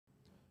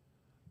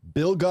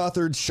Bill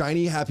Gothard's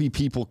Shiny Happy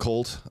People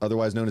cult,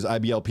 otherwise known as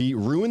IBLP,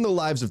 ruined the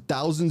lives of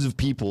thousands of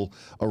people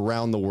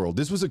around the world.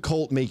 This was a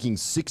cult making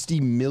 $60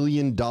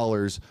 million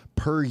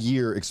per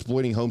year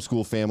exploiting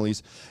homeschool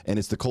families, and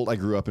it's the cult I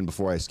grew up in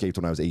before I escaped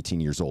when I was 18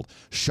 years old.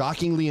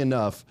 Shockingly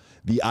enough,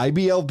 the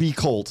IBLP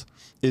cult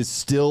is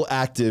still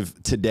active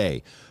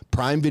today.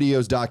 Prime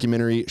Video's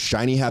documentary,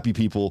 Shiny Happy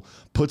People,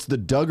 puts the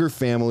Duggar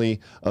family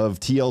of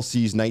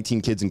TLC's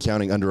 19 Kids and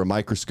Counting under a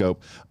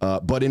microscope,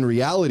 but in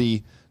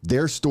reality,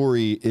 their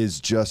story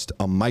is just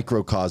a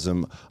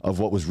microcosm of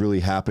what was really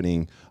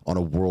happening on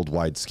a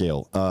worldwide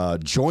scale.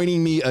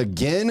 Joining me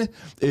again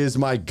is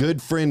my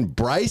good friend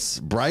Bryce.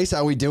 Bryce,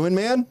 how we doing,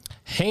 man?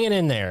 Hanging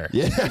in there.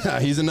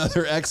 Yeah, he's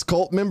another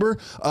ex-cult member.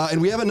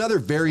 And we have another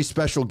very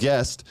special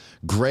guest,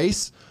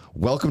 Grace.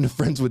 Welcome to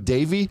Friends with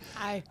Davey.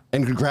 Hi.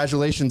 And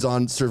congratulations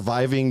on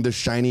surviving the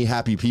Shiny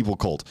Happy People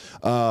cult.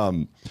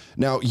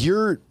 Now,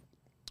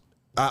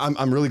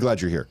 I'm really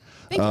glad you're here.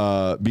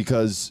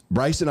 Because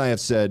Bryce and I have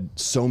said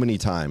so many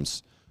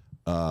times,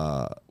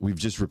 we've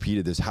just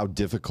repeated this, how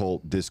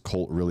difficult this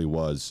cult really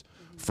was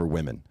for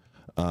women,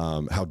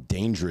 how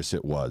dangerous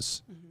it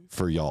was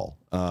for y'all.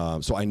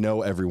 So I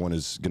know everyone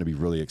is going to be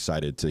really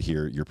excited to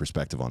hear your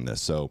perspective on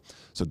this. So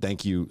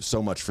thank you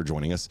so much for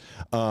joining us.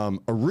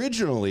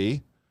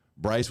 Originally,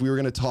 Bryce, we were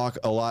going to talk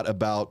a lot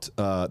about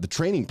the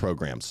training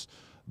programs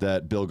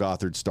that Bill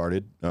Gothard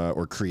started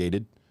or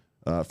created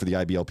for the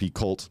IBLP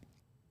cult.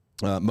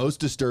 Most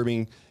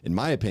disturbing, in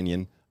my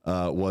opinion,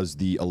 was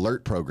the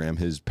ALERT program,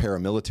 his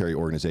paramilitary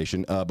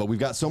organization. But we've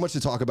got so much to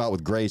talk about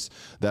with Grace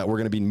that we're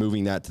going to be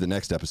moving that to the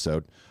next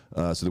episode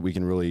so that we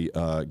can really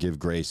give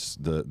Grace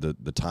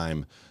the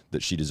time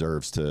that she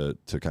deserves to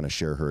kind of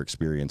share her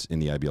experience in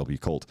the IBLP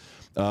cult.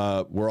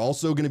 We're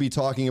also going to be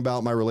talking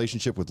about my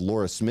relationship with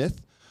Laura Smith,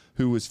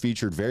 who was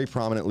featured very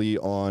prominently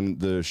on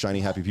the Shiny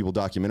Happy People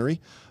documentary.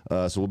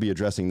 So we'll be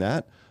addressing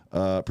that.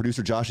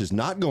 Producer Josh is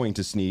not going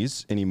to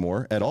sneeze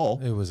anymore at all.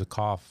 It was a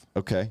cough.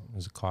 Okay. It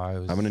was a cough.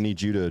 I'm going to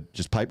need you to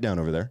just pipe down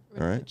over there.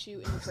 We're all right. put you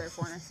in the prayer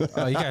corner.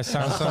 Oh, you guys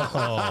sound so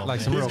like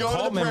some He's real going to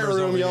cult the prayer members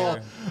room, over y'all.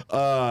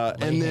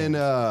 here. And then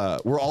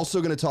we're also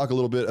going to talk a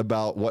little bit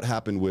about what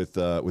happened with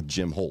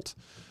Jim Holt,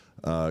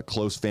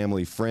 close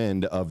family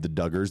friend of the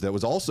Duggars that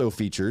was also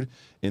featured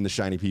in the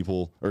Shiny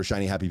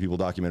Happy People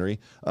documentary.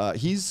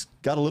 He's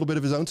got a little bit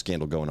of his own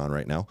scandal going on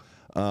right now.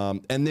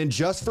 And then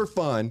just for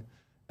fun,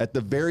 at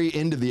the very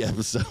end of the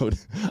episode,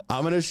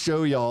 I'm going to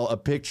show y'all a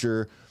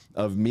picture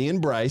of me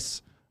and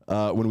Bryce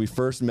when we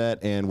first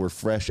met and we're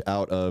fresh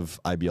out of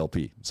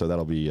IBLP. So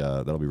that'll be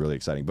really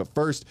exciting. But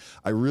first,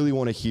 I really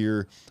want to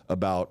hear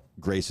about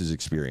Grace's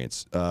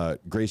experience.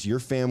 Grace, your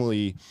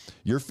family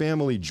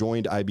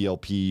joined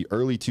IBLP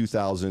early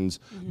 2000s,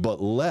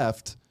 but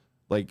left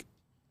like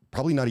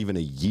probably not even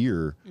a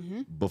year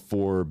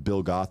before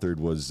Bill Gothard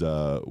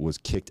was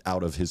kicked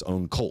out of his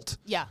own cult.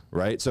 Yeah.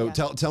 Right. So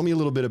tell me a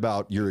little bit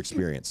about your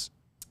experience.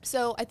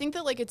 So I think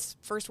that like it's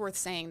first worth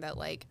saying that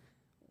like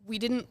we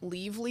didn't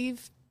leave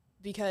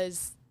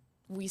because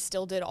we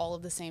still did all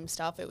of the same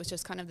stuff. It was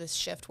just kind of this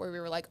shift where we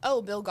were like,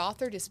 oh, Bill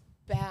Gothard is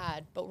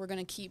bad, but we're going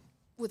to keep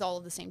with all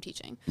of the same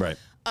teaching. Right.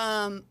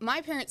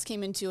 My parents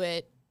came into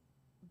it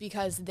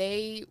because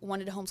they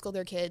wanted to homeschool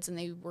their kids and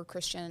they were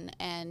Christian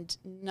and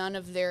none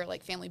of their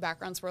like family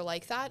backgrounds were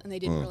like that. And they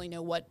didn't really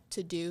know what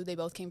to do. They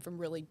both came from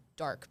really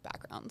dark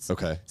backgrounds.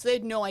 Okay. So they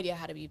had no idea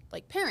how to be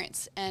like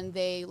parents. And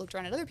they looked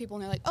around at other people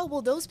and they're like, oh,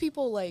 well, those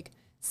people like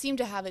seem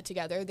to have it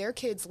together. Their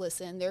kids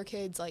listen. Their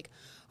kids like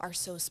are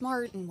so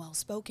smart and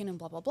well-spoken and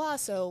blah, blah, blah.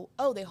 So,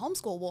 oh, they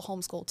homeschool, we'll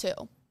homeschool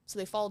too. So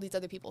they followed these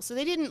other people. So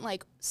they didn't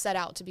like set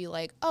out to be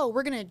like, oh,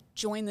 we're going to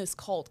join this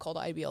cult called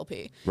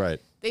IBLP. Right.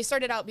 They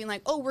started out being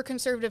like, oh, we're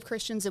conservative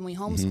Christians and we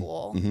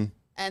homeschool.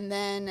 And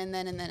then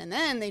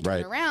they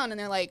turn around and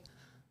they're like,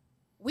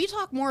 we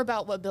talk more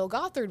about what Bill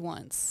Gothard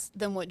wants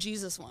than what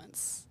Jesus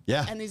wants.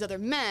 Yeah. And these other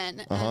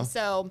men. And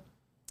so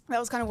that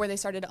was kind of where they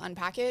started to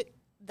unpack it.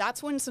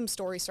 That's when some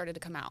stories started to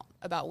come out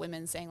about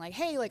women saying like,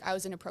 hey, like I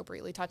was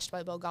inappropriately touched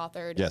by Bill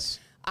Gothard. Yes.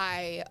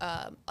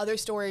 Other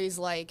stories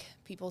like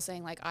people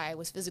saying like I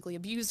was physically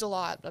abused a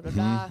lot, blah, blah,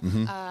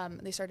 blah.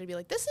 They started to be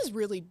like, this is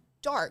really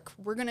dark.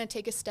 We're going to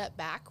take a step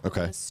back. We're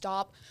going to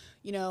stop,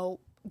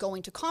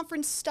 going to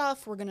conference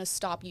stuff. We're going to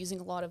stop using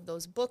a lot of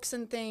those books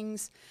and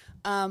things.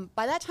 By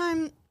that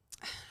time,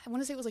 I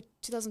want to say it was like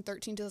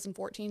 2013,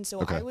 2014.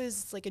 So I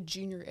was like a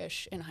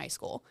junior-ish in high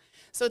school.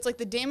 So it's like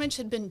the damage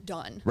had been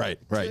done. Right.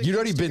 You'd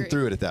already been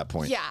through it at that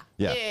point.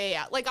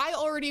 Yeah. Like I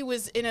already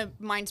was in a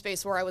mind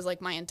space where I was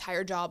like, my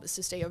entire job is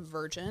to stay a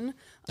virgin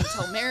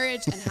until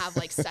marriage and have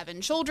like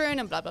 7 children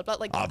and blah, blah, blah.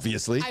 Like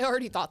obviously. I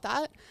already thought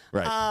that.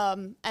 Right.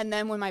 And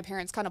then when my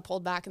parents kind of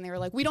pulled back and they were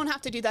like, we don't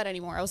have to do that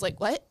anymore. I was like,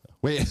 what?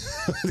 Wait,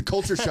 the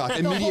culture shock,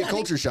 immediate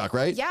culture shock,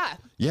 right?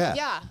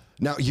 Yeah.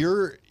 Now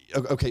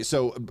okay,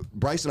 so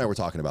Bryce and I were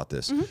talking about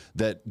this,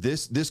 that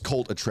this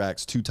cult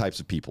attracts 2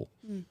 types of people.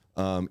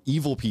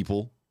 Evil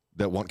people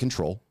that want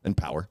control and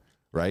power,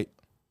 right?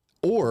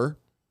 Or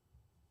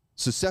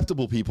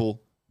susceptible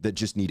people that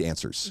just need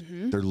answers.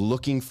 They're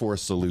looking for a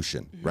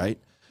solution, right?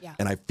 Yeah.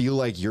 And I feel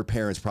like your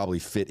parents probably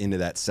fit into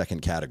that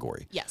second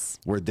category. Yes.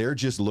 Where they're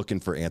just looking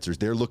for answers.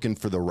 They're looking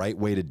for the right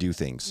way to do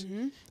things.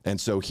 And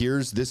so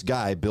here's this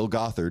guy, Bill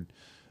Gothard,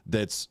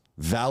 that's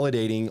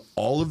validating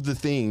all of the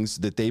things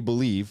that they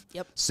believe,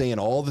 saying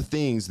all the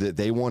things that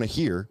they want to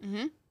hear.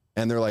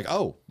 And they're like,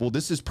 oh, well,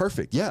 this is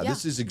perfect. Yeah,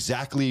 this is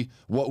exactly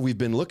what we've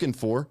been looking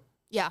for.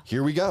 Yeah.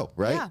 Here we go,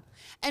 right? Yeah.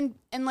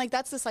 And like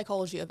that's the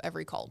psychology of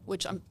every cult,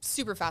 which I'm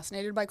super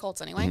fascinated by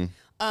cults anyway.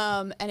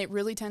 And it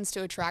really tends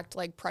to attract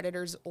like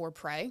predators or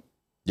prey.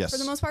 Yes. For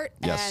the most part.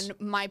 Yes. And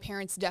my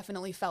parents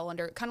definitely fell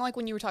under, kind of like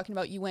when you were talking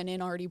about you went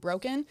in already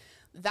broken.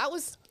 That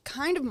was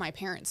kind of my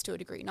parents to a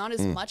degree. Not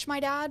as much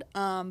my dad,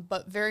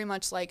 but very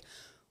much like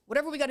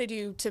whatever we got to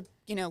do to,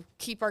 you know,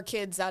 keep our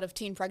kids out of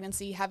teen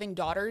pregnancy. Having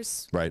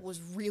daughters was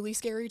really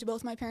scary to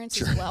both my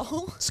parents as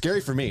well.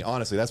 Scary for me,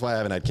 honestly. That's why I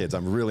haven't had kids.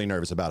 I'm really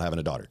nervous about having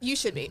a daughter. You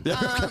should be.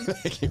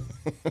 Thank you.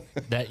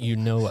 That you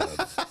know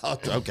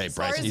of. Okay, As Bryce,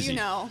 far as easy. you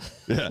know.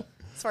 Yeah.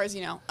 As far as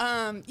you know.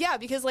 Yeah,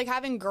 because like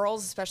having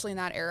girls, especially in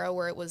that era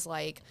where it was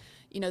like,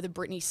 you know, the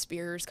Britney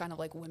Spears kind of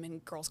like women,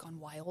 girls gone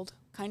wild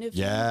kind of.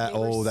 Yeah. They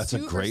were That's a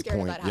super great scared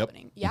of point. that Yep.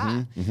 happening.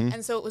 Yeah.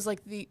 And so it was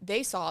like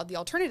they saw the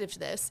alternative to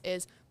this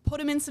is put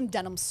them in some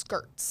denim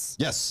skirts.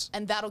 Yes.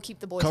 And that'll keep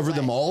the boys Cover away.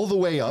 them all the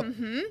way up.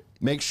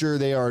 Make sure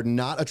they are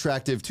not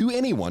attractive to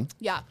anyone.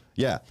 Yeah.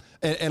 Yeah.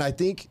 And I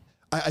think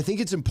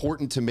it's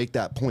important to make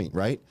that point,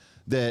 right?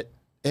 That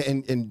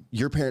and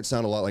your parents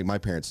sound a lot like my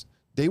parents.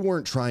 They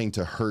weren't trying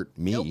to hurt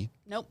me.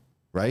 Nope.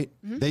 Right?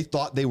 They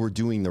thought they were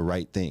doing the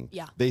right thing.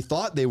 Yeah. They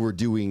thought they were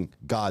doing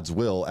God's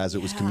will as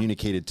it was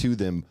communicated to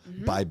them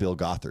by Bill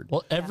Gothard.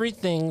 Well,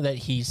 everything that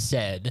he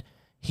said,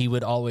 he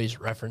would always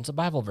reference a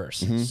Bible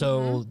verse.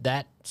 So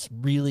that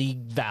really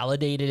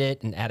validated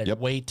it and added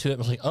weight to it. It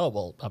was like, oh,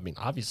 well, I mean,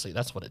 obviously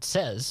that's what it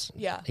says.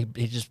 Yeah.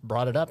 He just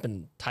brought it up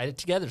and tied it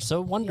together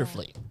so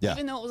wonderfully. Yeah.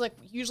 Even though it was like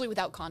usually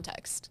without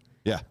context.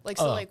 Yeah. Like,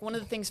 so like one of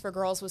the things for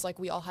girls was like,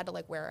 we all had to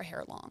like wear our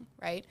hair long,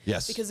 right?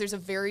 Yes. Because there's a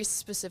very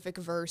specific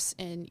verse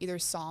in either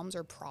Psalms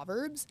or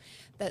Proverbs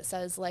that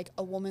says like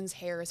a woman's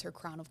hair is her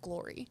crown of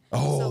glory.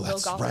 Oh, so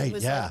that's Gothard right,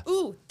 was yeah. like,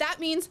 ooh, that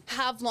means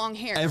have long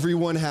hair. Every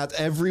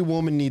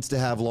woman needs to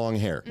have long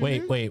hair.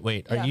 Wait.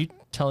 Are Yeah. you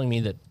telling me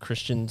that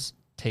Christians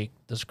take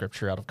the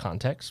scripture out of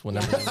context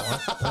whenever they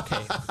want?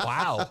 Okay.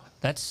 Wow.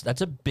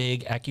 That's a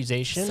big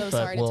accusation. So but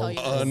sorry to we'll-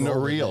 tell you.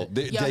 Unreal.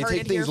 They heard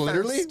take it things here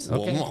literally? first.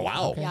 Well, Okay.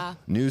 wow. Yeah.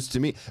 News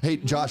to me. Hey,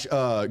 Josh,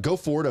 go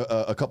forward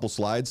a couple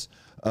slides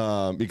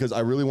because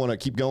I really want to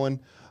keep going.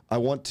 I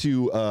want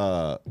to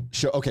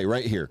show, okay,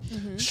 right here.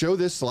 Show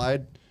this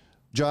slide,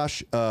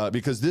 Josh,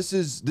 because this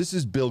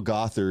is Bill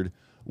Gothard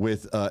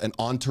with an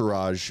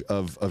entourage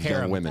of young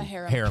Harem. women. A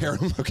harem.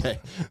 Harem. Okay,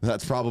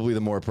 that's probably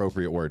the more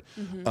appropriate word.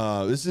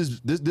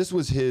 This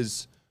was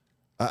his.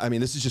 I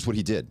mean, this is just what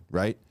he did,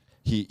 right?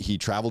 He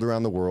traveled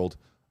around the world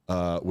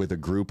with a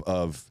group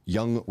of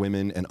young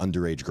women and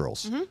underage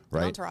girls,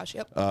 right? Entourage,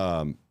 yep.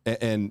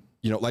 And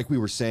you know, like we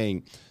were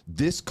saying,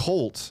 this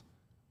cult,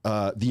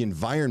 the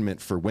environment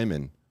for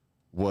women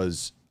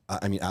was,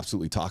 I mean,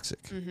 absolutely toxic.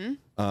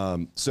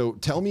 So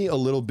tell me a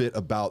little bit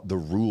about the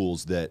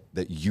rules that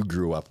you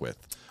grew up with,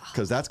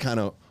 because that's kind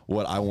of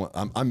what I want.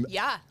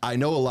 Yeah. I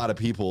know a lot of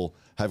people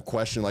have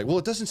questioned, like, well,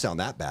 it doesn't sound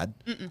that bad.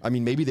 I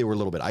mean, maybe they were a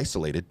little bit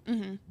isolated,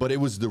 but it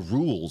was the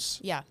rules.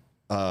 Yeah.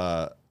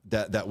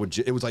 That would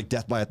it was like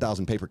death by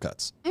 1,000 paper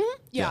cuts.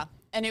 Yeah.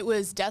 And it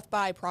was death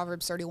by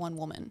Proverbs 31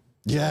 woman.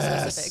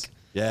 Yes. Specific.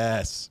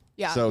 Yes.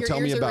 Yeah. So your tell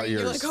me ears are about ringing.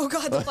 yours. You're like,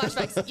 oh God, the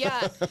flashbacks.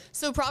 Yeah.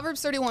 So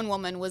Proverbs 31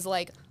 woman was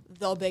like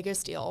the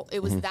biggest deal.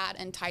 It was that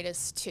and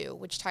Titus 2,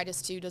 which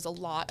Titus 2 does a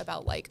lot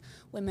about like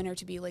women are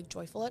to be like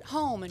joyful at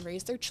home and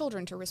raise their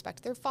children to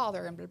respect their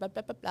father and blah, blah,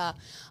 blah, blah,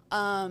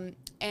 blah.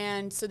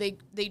 And so they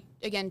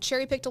again,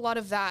 cherry picked a lot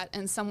of that.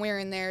 And somewhere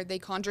in there, they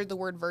conjured the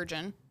word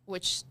virgin,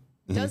 which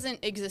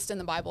doesn't exist in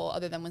the Bible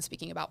other than when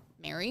speaking about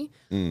Mary.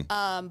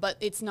 But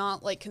it's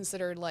not like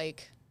considered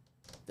like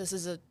this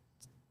is a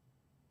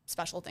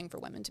special thing for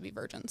women to be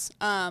virgins.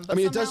 But I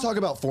mean, it does somehow- talk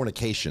about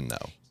fornication,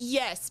 though.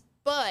 Yes,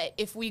 but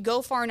if we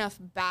go far enough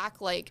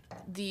back, like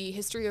the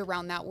history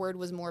around that word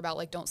was more about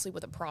like don't sleep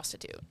with a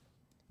prostitute.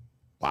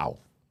 Wow.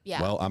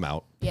 Yeah. Well, I'm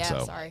out. Yeah,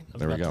 So, sorry.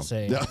 There we about go. to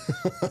say.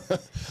 Yeah.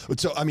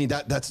 So I mean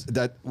that's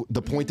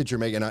the point that you're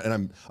making,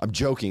 and I'm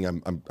joking.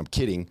 I'm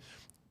kidding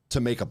to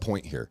make a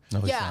point here.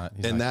 No, he's Yeah. not.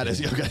 He's And not that is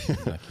kidding. okay.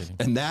 He's not kidding.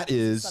 And that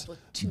is Slept with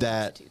two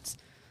that prostitutes.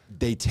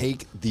 they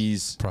take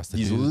these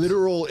Prostitutes.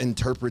 literal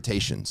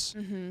interpretations,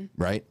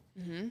 right,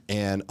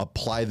 and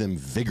apply them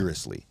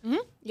vigorously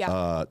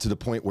Yeah. to the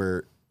point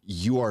where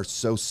you are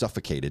so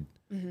suffocated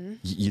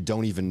you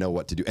don't even know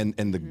what to do.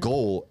 And the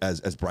goal,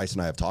 as Bryce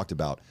and I have talked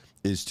about,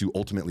 is to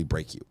ultimately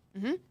break you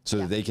so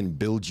that they can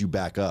build you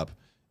back up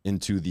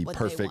into the What they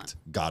perfect want.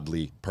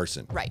 godly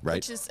person. Right. Right.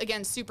 Which is,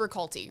 again, super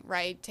culty,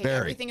 right? Take Very.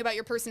 everything about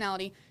your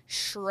personality,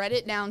 shred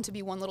it down to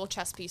be one little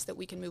chess piece that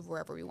we can move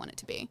wherever we want it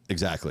to be.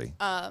 Exactly.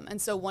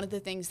 And so one of the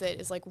things that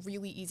is like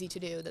really easy to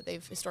do that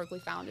they've historically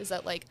found is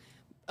that like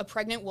a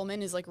pregnant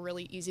woman is like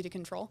really easy to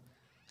control.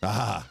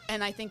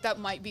 And I think that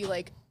might be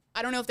like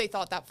I don't know if they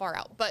thought that far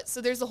out, but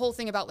so there's the whole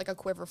thing about like a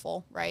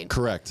quiverful, right?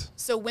 Correct.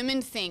 So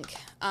women think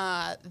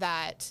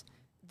that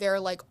their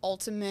like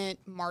ultimate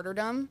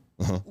martyrdom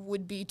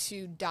would be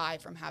to die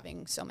from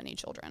having so many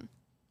children.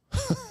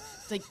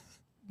 Like,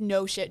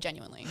 no shit,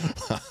 genuinely.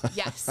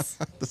 Yes.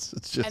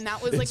 And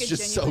that was like a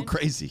just genuine, so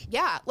crazy.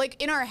 Yeah.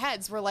 Like in our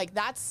heads, we're like,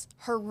 that's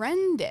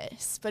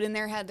horrendous. But in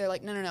their head, they're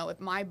like, no. If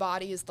my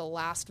body is the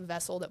last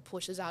vessel that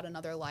pushes out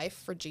another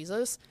life for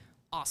Jesus,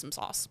 awesome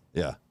sauce.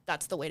 Yeah.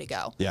 That's the way to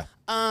go. Yeah.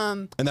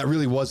 And that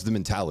really was the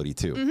mentality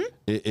too.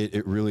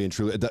 It really and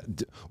truly,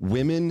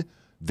 women,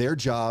 their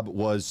job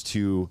was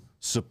to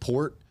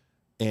support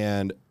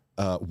and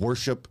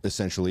worship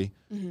essentially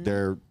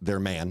their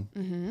man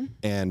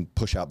and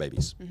push out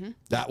babies.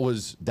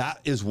 That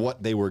is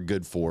what they were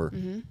good for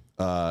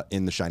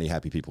in the shiny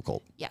happy people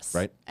cult. Yes.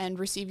 Right. And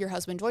receive your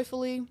husband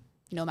joyfully,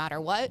 no matter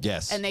what.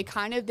 Yes. And they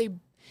kind of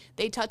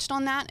they touched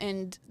on that,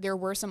 and there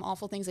were some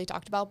awful things they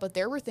talked about, but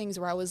there were things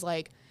where I was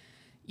like,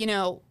 you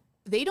know,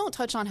 they don't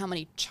touch on how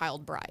many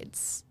child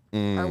brides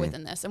are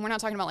within this. And we're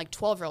not talking about like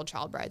 12-year-old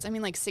child brides. I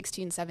mean like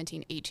 16,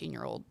 17,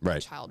 18-year-old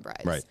child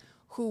brides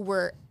who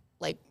were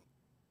like,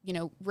 you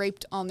know,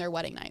 raped on their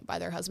wedding night by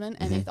their husband.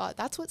 And they thought,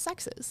 that's what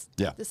sex is.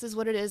 Yeah. This is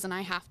what it is. And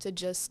I have to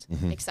just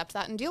accept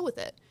that and deal with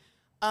it.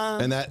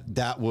 And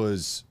that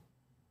was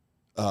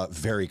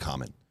very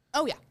common.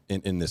 Oh, yeah.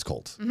 In this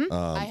cult.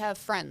 I have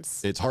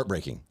friends. It's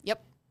heartbreaking.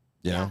 Yep.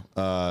 You know,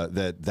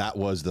 that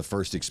was the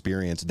first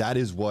experience. That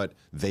is what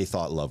they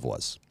thought love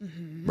was.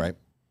 Right.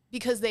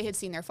 Because they had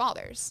seen their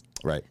fathers.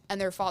 Right. And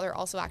their father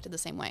also acted the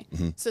same way.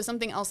 So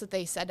something else that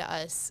they said to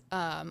us,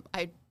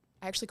 I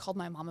actually called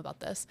my mom about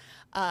this.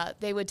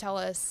 They would tell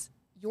us,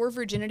 your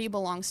virginity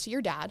belongs to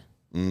your dad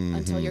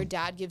until your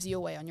dad gives you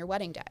away on your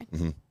wedding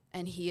day.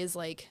 And he is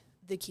like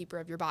the keeper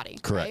of your body.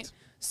 Correct. Right?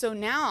 So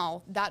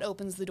now that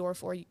opens the door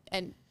for you.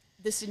 And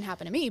this didn't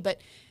happen to me, but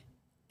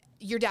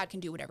your dad can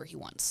do whatever he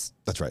wants.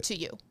 That's right. To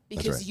you,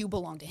 because you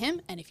belong to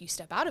him. And if you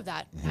step out of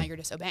that, now you're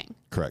disobeying.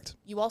 Correct.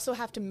 You also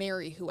have to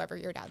marry whoever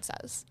your dad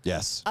says.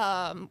 Yes.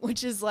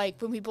 Which is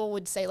like when people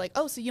would say like,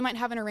 oh, so you might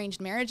have an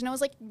arranged marriage. And I was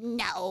like,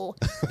 no.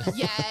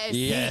 Yes.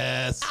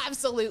 Yes.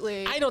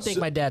 Absolutely. I don't think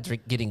my dad's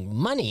getting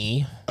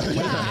money.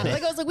 Yeah.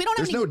 Like I was like, we don't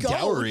There's have any no goats.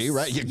 dowry,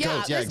 right? Yeah,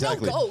 goats. Yeah, there's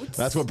exactly. no goats.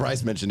 That's what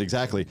Bryce mentioned.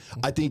 Exactly.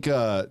 I think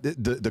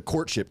the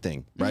courtship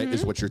thing, right,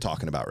 is what you're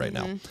talking about right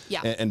now.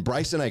 Yeah. And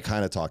Bryce and I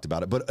kind of talked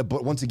about it,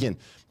 but once again,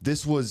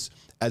 this was,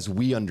 as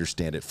we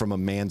understand it, from a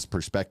man's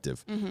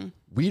perspective.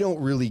 We don't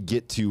really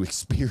get to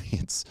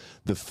experience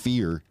the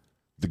fear,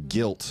 the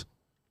guilt,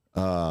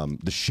 the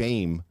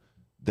shame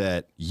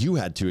that you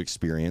had to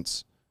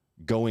experience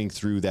going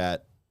through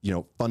that, you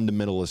know,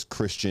 fundamentalist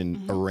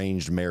Christian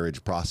arranged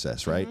marriage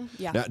process, right?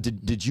 Yeah. Now,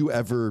 did you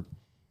ever?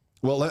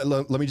 Well,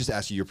 let me just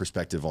ask you your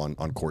perspective on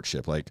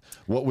courtship. Like,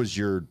 what was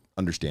your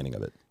understanding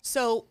of it?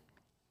 So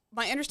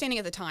my understanding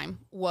at the time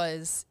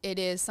was it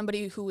is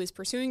somebody who is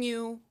pursuing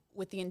you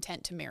with the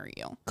intent to marry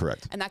you.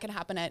 Correct. And that can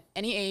happen at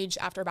any age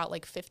after about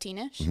like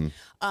 15-ish.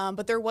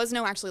 But there was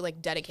no actually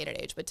like dedicated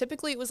age, but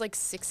typically it was like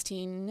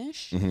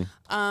 16-ish.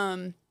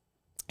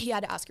 He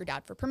had to ask your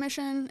dad for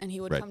permission, and he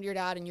would come to your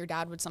dad, and your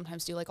dad would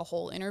sometimes do like a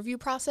whole interview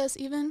process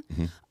even.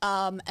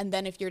 And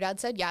then if your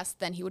dad said yes,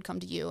 then he would come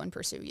to you and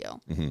pursue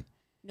you.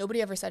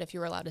 Nobody ever said if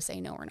you were allowed to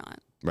say no or not.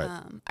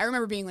 Right. I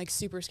remember being like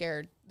super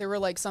scared. There were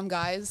like some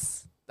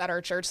guys at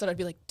our church that I'd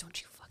be like, don't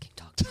you fucking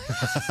talk to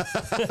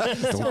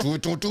me.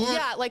 Don't do it.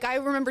 Yeah, like I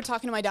remember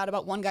talking to my dad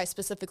about one guy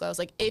specifically. I was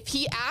like, if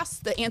he asks,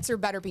 the answer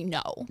better be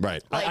no.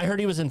 Right. Like, I heard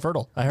he was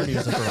infertile. He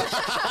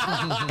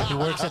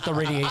works at the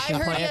radiation I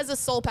heard plant. he has a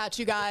soul patch,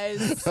 you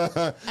guys,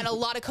 and a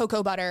lot of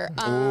cocoa butter.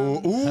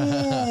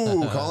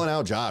 Ooh, calling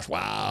out Josh.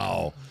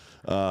 Wow.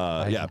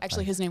 Yeah.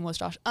 Actually, his name was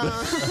Josh.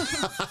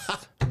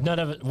 None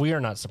of it. We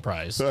are not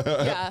surprised.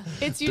 Yeah,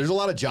 it's There's a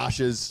lot of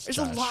Joshes. There's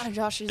a lot of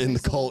Joshes in the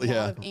There's cult. A lot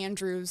Yeah. of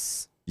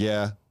Andrews.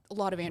 Yeah. A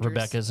lot of Andrews.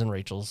 Rebecca's and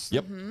Rachel's.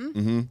 Yep.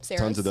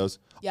 Sarah's. Tons of those.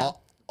 Yeah.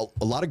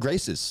 A lot of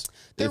Graces.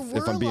 There if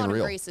were I'm a being lot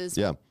real. of Graces.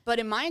 Yeah. But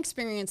in my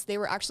experience, they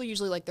were actually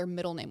usually like their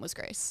middle name was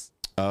Grace.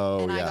 Oh,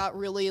 And yeah. I got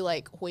really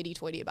like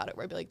hoity-toity about it,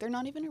 where I'd be like, they're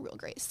not even a real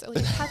Grace. They're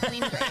like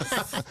Kathleen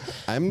Grace.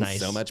 I'm Nice.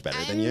 so much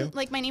better than you.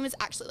 Like, my name is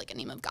actually like a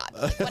name of God.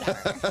 Like,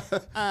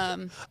 whatever.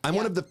 I'm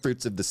one of the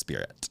fruits of the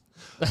spirit.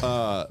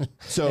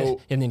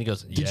 So And then he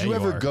goes, did you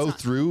ever go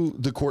through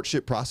the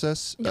courtship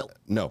process? No.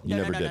 No, you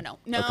never did. No,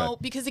 Okay.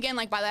 because again,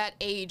 like by that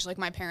age, like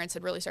my parents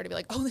had really started to be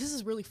like, oh, this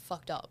is really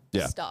fucked up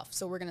stuff.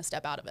 So we're going to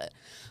step out of it.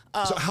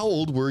 So how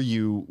old were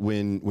you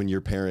when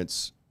your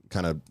parents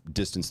kind of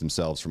distanced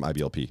themselves from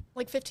IBLP?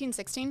 Like 15,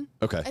 16.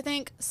 Okay. I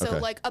think. So Okay.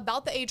 like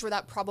about the age where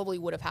that probably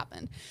would have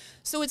happened.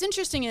 So what's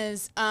interesting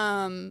is,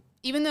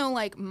 even though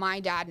like my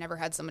dad never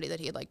had somebody that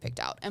he had like picked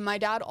out, and my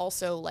dad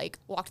also like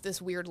walked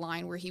this weird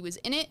line where he was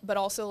in it, but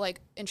also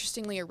like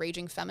interestingly a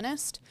raging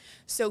feminist.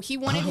 So he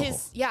wanted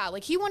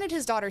he wanted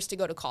his daughters to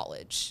go to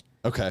college.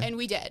 Okay. And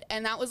we did.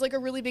 And that was like a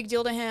really big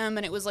deal to him.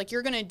 And it was like,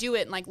 you're going to do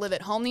it and like live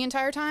at home the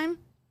entire time.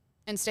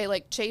 and stay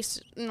like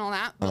chaste and all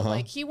that. But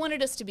like he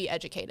wanted us to be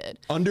educated.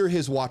 Under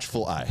his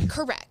watchful eye.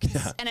 Correct.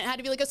 Yeah. And it had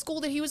to be like a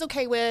school that he was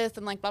okay with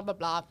and like blah, blah,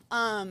 blah.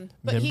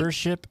 But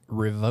membership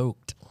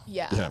revoked.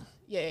 Yeah.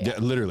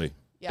 Literally.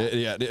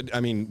 Yeah.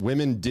 I mean,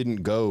 women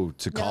didn't go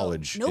to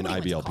college in nobody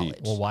went to IBLP. college.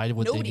 Well, why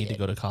would Nobody they need did. to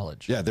go to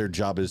college? Yeah, their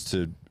job is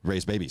to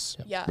raise babies.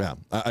 Yeah.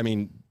 I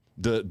mean,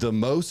 the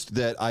most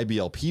that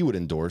IBLP would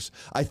endorse,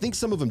 I think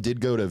some of them did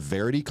go to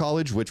Verity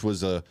College, which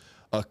was a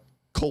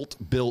cult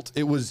built.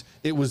 It was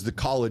the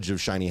college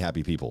of shiny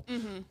happy people,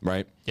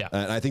 right? Yeah.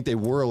 And I think they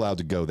were allowed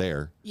to go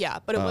there. Yeah,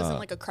 but it wasn't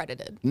like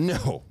accredited.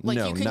 No, Like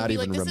no, you couldn't not be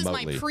even like, this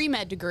remotely. is my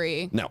pre-med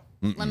degree. No.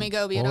 Let me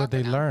go be a What would doctor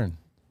they now. learn?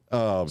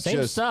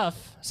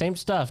 Same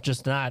stuff,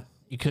 just not,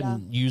 you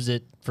couldn't use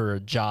it for a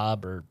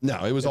job or.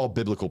 No, it was all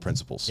biblical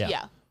principles.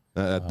 Yeah.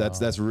 Yeah.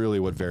 That's really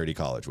what Verity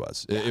College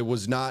was. It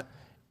was not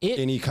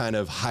any kind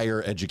of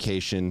higher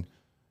education,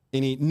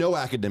 no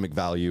academic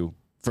value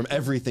from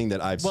everything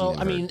that I've seen. Well, and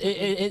I heard.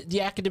 mean,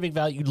 the academic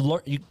value,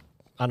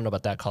 I don't know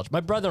about that college. My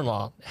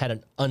brother-in-law had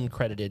an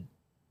uncredited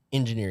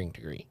engineering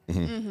degree.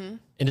 And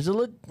it's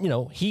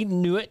he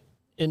knew it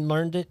and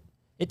learned it.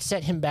 It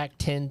set him back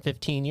 10,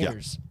 15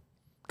 years.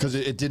 Because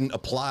it didn't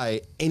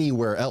apply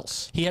anywhere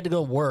else. He had to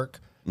go work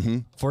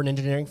for an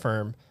engineering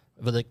firm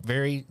with like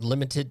very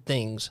limited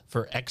things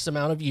for X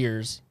amount of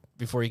years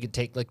before he could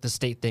take like the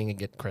state thing and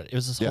get credit. It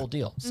was this whole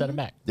deal. Set him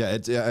back. Yeah,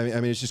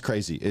 I mean, it's just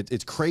crazy.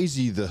 It's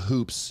crazy the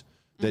hoops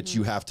that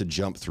you have to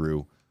jump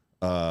through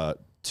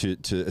to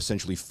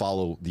essentially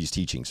follow these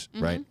teachings,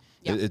 right?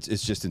 Yeah.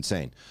 It's just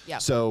insane. Yeah.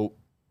 So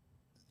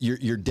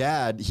your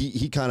dad,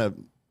 he kind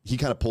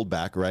of pulled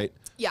back, right?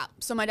 Yeah.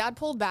 So my dad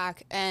pulled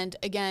back, and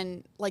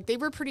again, like they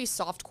were pretty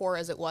soft core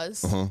as it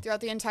was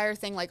throughout the entire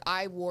thing. Like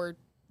I wore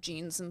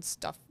jeans and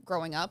stuff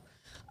growing up.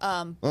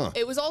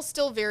 It was all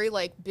still very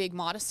like big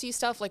modesty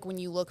stuff. Like when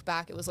you look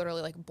back, it was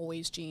literally like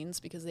boys' jeans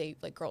because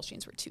girls'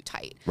 jeans were too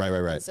tight. Right.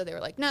 And so they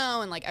were like,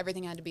 no, and like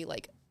everything had to be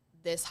like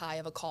this high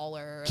of a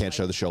collar. Can't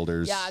show the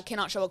shoulders. Yeah,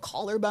 cannot show a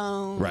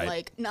collarbone. Right.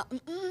 Like no.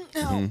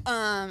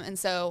 And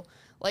so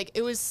like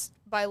it was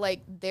by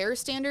like their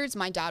standards,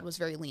 my dad was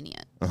very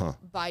lenient.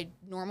 By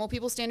normal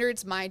people's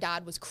standards, my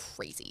dad was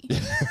crazy.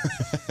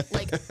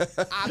 Like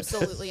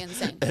absolutely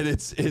insane. And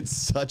it's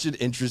such an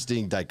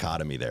interesting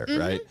dichotomy there,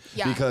 right?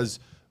 Yeah. Because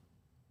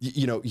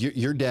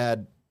your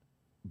dad,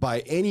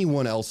 by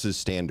anyone else's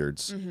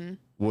standards,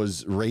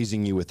 was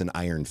raising you with an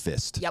iron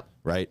fist. Yep.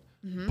 Right?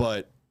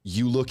 But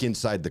you look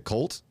inside the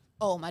cult.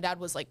 Oh, my dad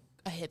was like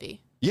a hippie.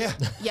 Yeah.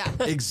 Yeah.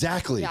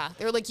 Exactly. Yeah.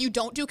 They were like, you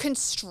don't do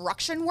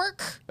construction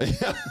work?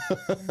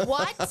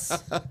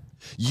 What?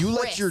 You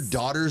let your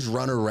daughters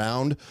run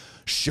around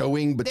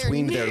showing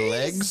between their knees?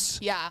 legs?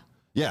 Yeah.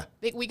 Yeah.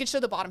 We could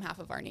show the bottom half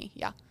of our knee.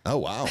 Yeah. Oh,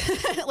 wow.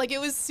 Like it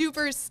was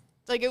super,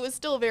 like it was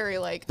still very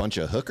like. Bunch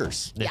of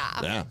hookers. Yeah.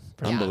 Yeah.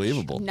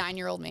 Unbelievable.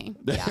 9-year-old me.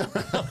 Yeah.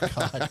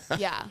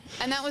 Yeah.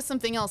 And that was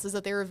something else, is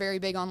that they were very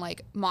big on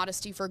like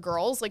modesty for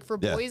girls. Like for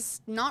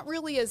boys, not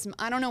really as,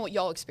 I don't know what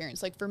y'all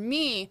experience. Like for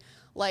me,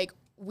 like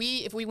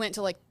if we went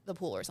to like the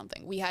pool or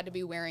something, we had to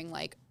be wearing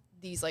like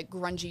these like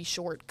grungy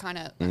short kind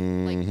of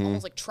like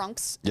almost like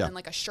trunks and then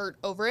like a shirt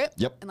over it.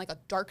 Yep. And like a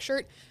dark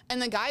shirt.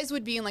 And the guys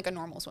would be in like a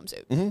normal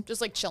swimsuit, just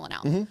like chilling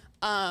out.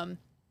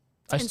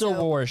 I still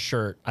wore a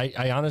shirt.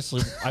 I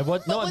honestly, I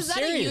was, no, I'm was that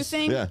serious. a you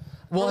thing? Yeah.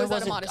 Well, Or was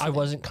that a modesty I thing?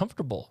 wasn't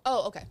comfortable.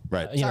 Oh, okay.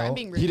 Right. Sorry, know, I'm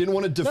being rude. He didn't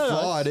want to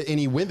defraud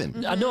any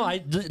women. No,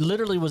 I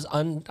literally was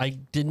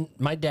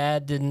my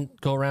dad didn't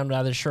go around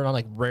without his shirt on,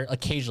 like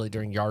occasionally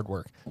during yard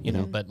work,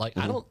 but like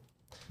I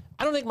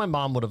don't think my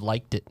mom would have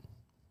liked it.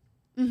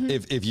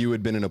 If you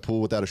had been in a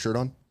pool without a shirt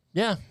on?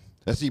 Yeah.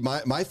 See,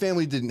 my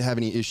family didn't have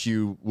any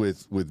issue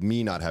with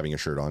me not having a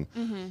shirt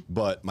on,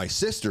 but my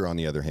sister, on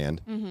the other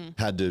hand,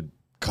 had to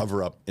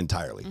cover up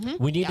entirely.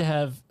 We need to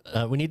have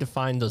we need to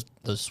find those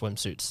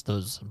swimsuits,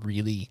 those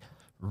really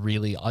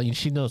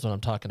she knows what I'm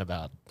talking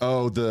about.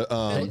 Oh, the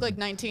They look like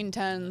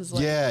 1910s.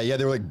 Like, yeah,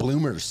 they were like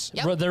bloomers.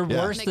 Yep. Bro, they're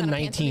Yeah. worse They than kinda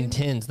pants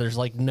 1910s. There's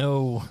like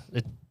no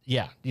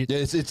Yeah,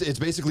 it's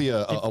basically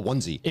a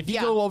onesie. if you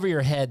Yeah. go over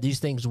your head, these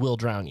things will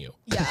drown you.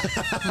 Yeah.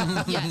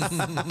 Yes.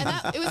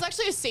 And it was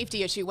actually a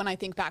safety issue when I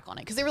think back on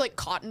it, because they were like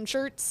cotton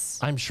shirts.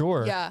 I'm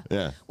sure. Yeah.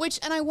 Yeah.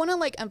 And I want to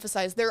like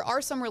emphasize, there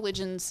are some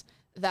religions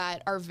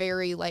that are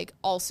very like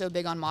also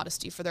big on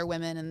modesty for their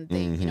women, and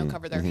they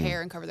cover their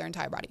hair and cover their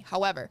entire body.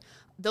 However,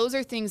 those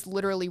are things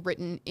literally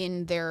written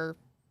in their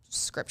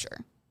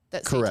scripture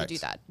that say to do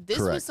that. This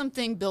was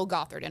something Bill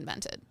Gothard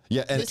invented.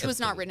 Yeah, and this was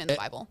not written in the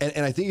Bible.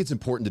 And I think it's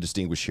important to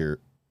distinguish here.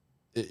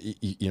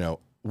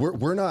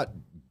 We're not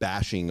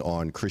bashing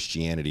on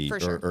Christianity For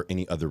sure. or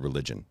any other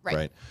religion, Right.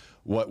 right?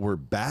 What we're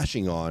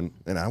bashing on,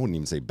 and I wouldn't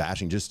even say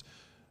bashing, just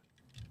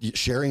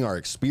sharing our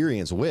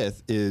experience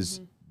with,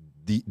 is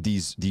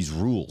these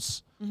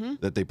rules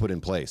that they put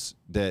in place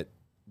that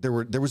there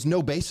was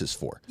no basis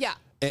for. Yeah.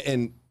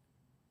 And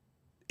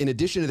in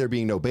addition to there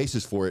being no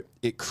basis for it,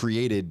 it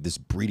created this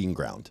breeding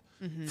ground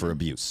for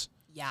abuse.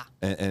 Yeah.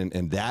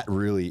 And that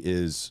really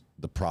is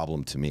the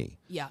problem to me.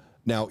 Yeah.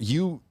 Now,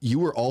 you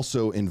were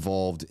also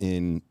involved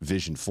in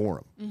Vision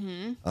Forum,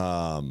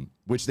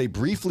 which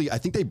I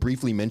think they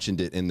briefly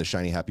mentioned it in the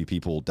Shiny Happy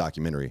People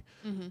documentary,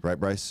 right,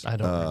 Bryce? I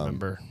don't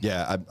remember.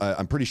 Yeah,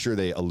 I'm pretty sure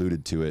they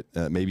alluded to it.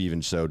 Maybe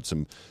even showed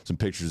some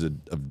pictures of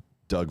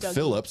Doug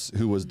Phillips,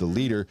 who was the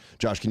leader.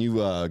 Josh, can you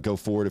go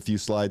forward a few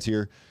slides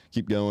here?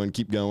 Keep going.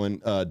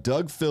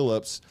 Doug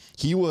Phillips,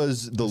 he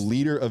was the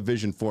leader of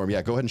Vision Forum.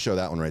 Yeah, go ahead and show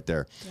that one right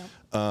there.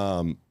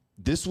 Yep.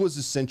 This was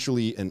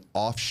essentially an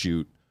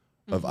offshoot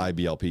of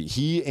IBLP.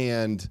 He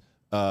and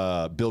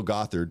Bill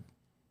Gothard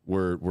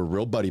were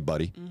real buddy.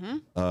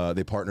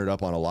 They partnered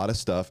up on a lot of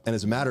stuff. And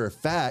as a matter of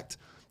fact,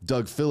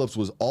 Doug Phillips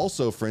was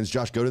also friends,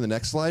 Josh, go to the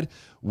next slide,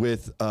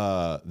 with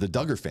the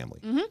Duggar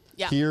family.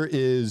 Yeah. Here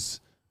is...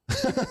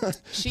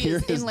 She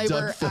is in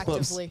labor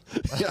actively.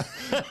 Yeah,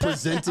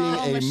 presenting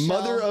a Michelle.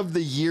 Mother of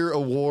the Year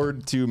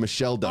award to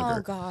Michelle Duggar.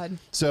 Oh, God.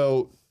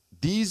 So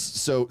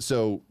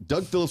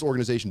Doug Phillips'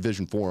 organization,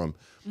 Vision Forum,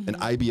 and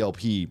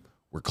IBLP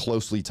were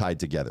closely tied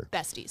together.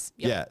 Besties.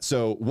 Yep. Yeah.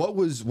 So what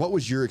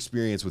was your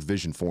experience with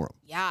Vision Forum?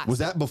 Yeah. Was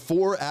that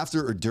before,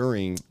 after, or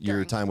during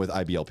your time with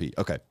IBLP?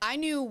 Okay. I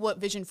knew what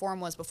Vision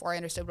Forum was before I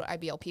understood what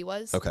IBLP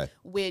was. Okay.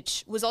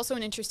 Which was also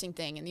an interesting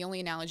thing. And the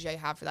only analogy I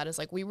have for that is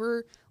like we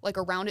were like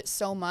around it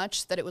so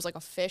much that it was like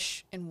a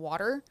fish in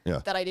water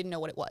that I didn't know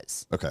what it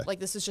was. Okay. Like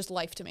this is just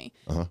life to me.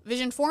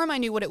 Vision Forum, I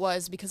knew what it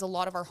was because a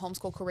lot of our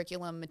homeschool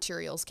curriculum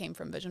materials came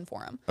from Vision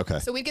Forum. Okay.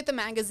 So we'd get the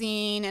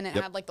magazine and it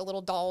had like the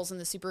little dolls and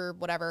the super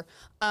whatever.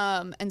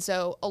 And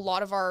so a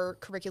lot of our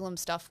curriculum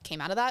stuff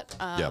came out of that.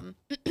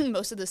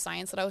 Most of the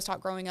science that I was taught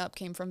growing up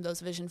came from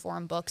those Vision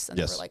Forum books. And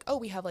they were like, oh,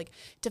 we have like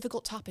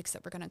difficult topics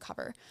that we're going to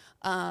cover.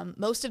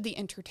 Most of the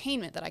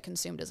entertainment that I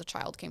consumed as a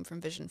child came from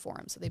Vision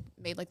Forum. So they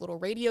made like little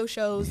radio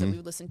shows that we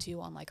would listen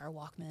to on like our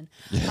Walkman.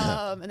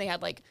 And they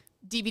had like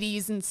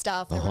DVDs and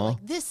stuff. They were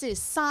like, this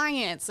is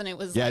science. And it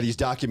was like, these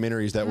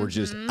documentaries that were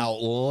just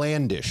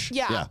outlandish.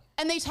 Yeah.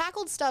 And they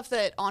tackled stuff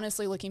that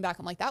honestly, looking back,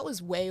 I'm like, that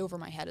was way over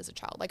my head as a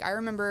child. Like I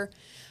remember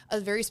a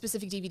very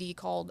specific DVD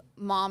called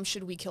Mom,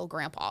 Should We Kill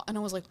Grandpa? And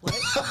I was like, what?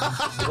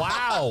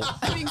 Wow.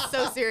 I'm being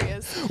so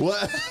serious.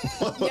 What?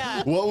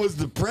 Yeah. What was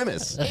the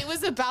premise? It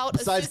was about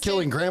Besides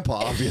killing grandpa,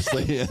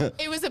 obviously.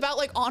 It was about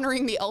like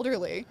honoring the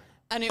elderly.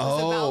 And it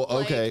was about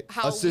like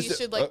how we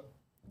should like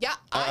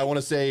I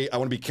want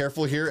to be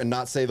careful here and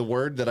not say the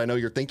word that I know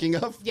you're thinking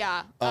of.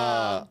 Yeah.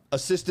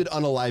 Assisted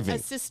unaliving.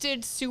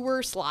 Assisted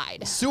sewer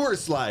slide. Sewer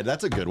slide.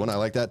 That's a good one. I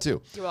like that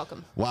too. You're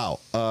welcome. Wow.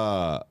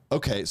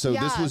 Okay. So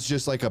this was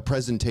just like a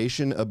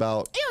presentation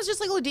about. Yeah, it was just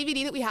like a little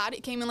DVD that we had.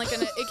 It came in like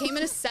it came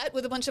in a set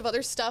with a bunch of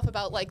other stuff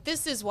about like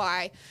this is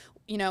why,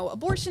 you know,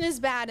 abortion is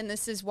bad and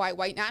this is why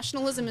white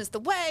nationalism is the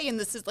way and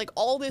this is like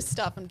all this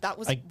stuff and that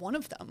was one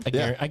of them.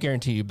 I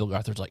guarantee you Bill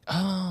Gothard's like,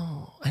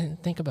 oh, I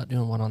didn't think about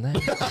doing one on that.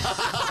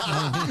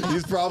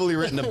 He's probably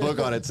written a book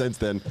on it since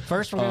then.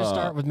 First, we're going to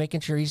start with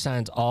making sure he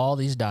signs all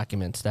these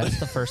documents. That's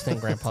the first thing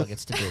Grandpa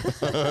gets to do.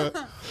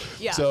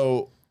 Yeah.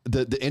 So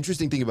the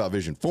interesting thing about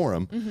Vision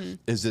Forum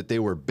is that they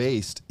were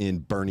based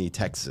in Boerne,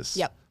 Texas.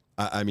 Yep.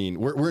 I mean,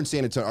 we're in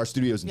San Antonio. Our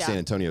studio's in San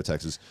Antonio,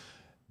 Texas.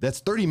 That's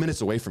 30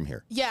 minutes away from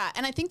here. Yeah,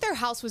 and I think their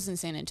house was in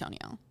San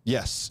Antonio.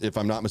 Yes, if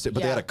I'm not mistaken.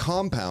 But they had a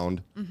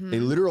compound, a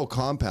literal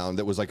compound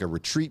that was like a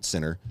retreat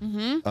center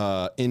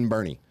in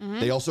Boerne.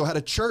 They also had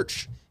a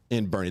church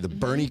in Boerne, the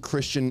Boerne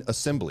Christian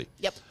Assembly.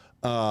 Yep.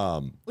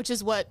 Which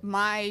is what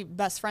my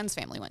best friend's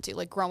family went to.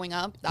 Like growing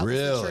up, that was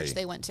the church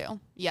they went to.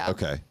 Yeah.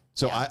 Okay.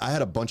 So I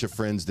had a bunch of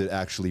friends that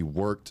actually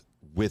worked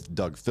with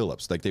Doug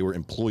Phillips. Like they were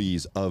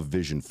employees of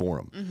Vision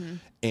Forum.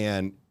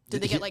 And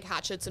did they get like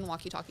hatchets and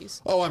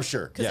walkie-talkies? Oh, I'm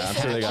sure. Yeah, I'm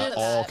sure they got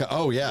all.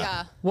 Oh,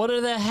 yeah. What are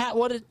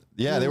the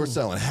Yeah, they were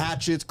selling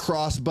hatchets,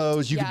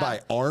 crossbows. You could buy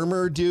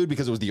armor, dude,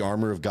 because it was the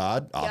armor of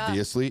God.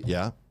 Obviously,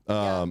 yeah.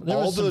 There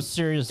was some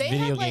serious they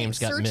video had, like, games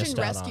got search missed and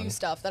out rescue on.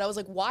 stuff that I was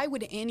like, why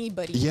would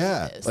anybody do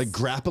this? Like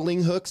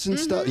grappling hooks and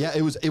stuff. Yeah,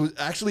 it was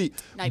actually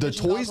Night the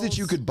vision toys that goggles.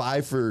 you could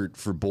buy for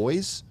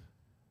boys,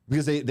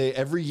 because they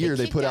every year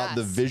they put out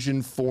the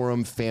Vision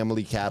Forum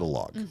family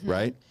catalog,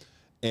 right?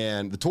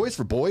 And the toys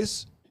for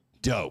boys,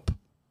 dope.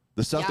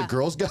 The stuff that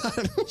girls got?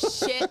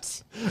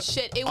 Shit.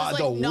 It was like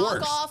the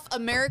worst. knockoff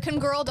American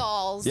Girl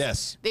dolls.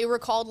 Yes. They were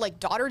called like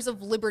Daughters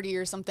of Liberty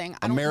or something.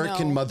 I don't know.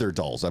 American Mother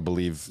dolls, I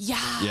believe.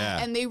 Yeah.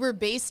 And they were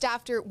based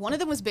after, one of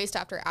them was based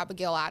after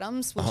Abigail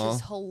Adams, which is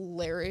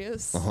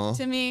hilarious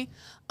to me.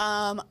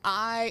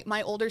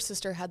 My older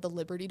sister had the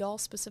Liberty doll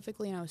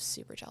specifically, and I was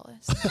super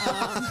jealous.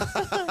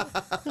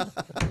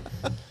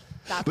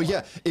 But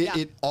yeah,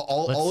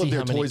 all of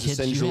their toys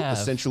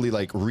essentially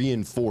like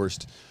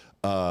reinforced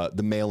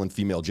the male and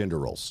female gender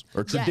roles,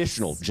 or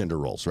traditional gender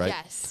roles, right?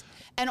 Yes.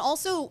 And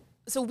also,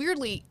 so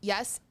weirdly,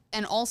 yes.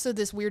 And also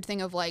this weird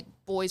thing of like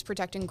boys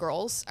protecting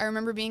girls. I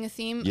remember being a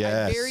theme.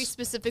 Yes. I very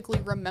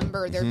specifically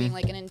remember there being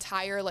like an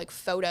entire like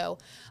photo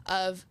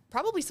of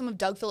probably some of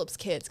Doug Phillips'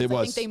 kids. It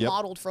was. I think they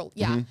modeled for, of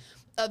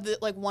the,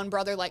 like one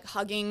brother like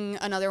hugging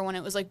another one.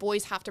 It was like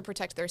boys have to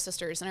protect their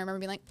sisters. And I remember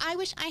being like, I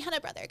wish I had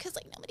a brother because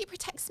like nobody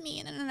protects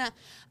me.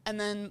 And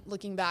then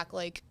looking back,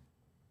 like,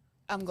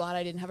 I'm glad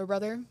I didn't have a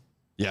brother.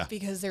 Yeah.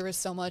 Because there was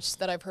so much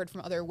that I've heard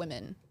from other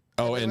women.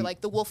 Oh, They and were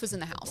like, the wolf is in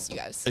the house, you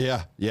guys.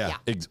 yeah. Yeah.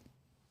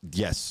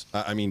 Yes.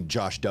 I mean,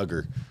 Josh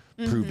Duggar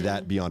proved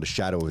that beyond a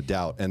shadow of a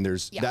doubt. And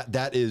there's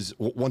that is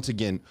once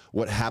again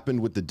what happened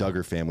with the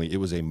Duggar family. It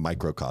was a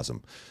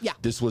microcosm. Yeah.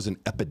 This was an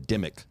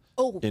epidemic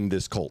in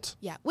this cult.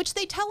 Yeah, which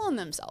they tell on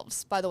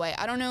themselves, by the way.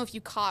 I don't know if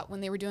you caught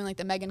when they were doing like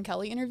the Megyn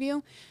Kelly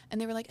interview,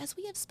 and they were like, as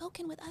we have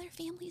spoken with other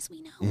families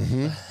we know,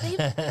 they've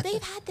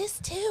had this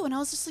too. And I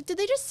was just like, did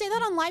they just say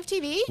that on live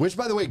TV? Which,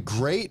 by the way,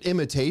 great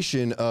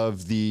imitation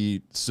of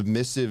the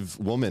submissive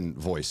woman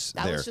voice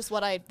That there. was just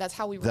that's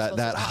how we were that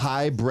supposed to talk.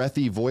 high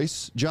breathy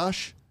voice,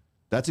 Josh.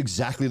 That's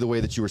exactly the way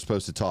that you were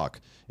supposed to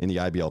talk in the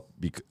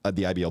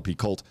IBLP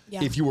cult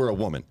if you were a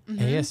woman.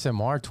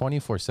 ASMR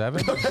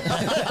 24/7.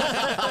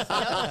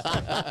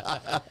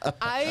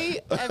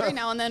 I every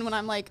now and then when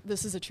I'm like,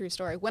 this is a true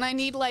story, when I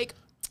need like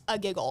a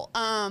giggle,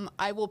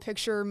 I will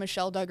picture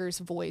Michelle Duggar's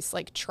voice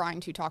like trying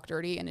to talk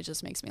dirty, and it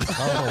just makes me laugh.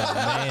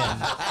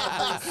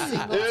 Oh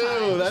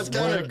man. Ew, that's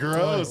kind of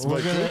gross,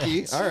 but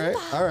kinky. All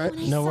right.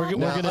 No, we're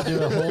gonna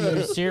do a whole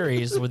new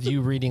series with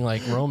you reading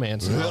like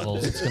romance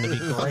novels. It's gonna be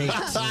great.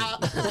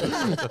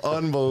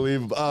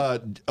 Unbelievable.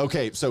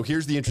 Okay, so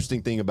here's the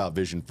interesting thing about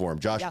Vision Forum.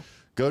 Josh,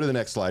 go to the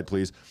next slide,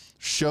 please.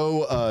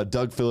 Show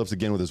Doug Phillips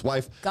again with his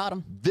wife. Got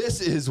him.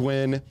 This is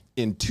when,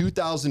 in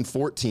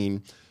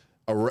 2014,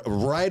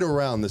 right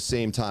around the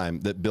same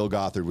time that Bill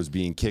Gothard was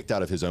being kicked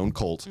out of his own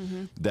cult,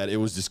 that it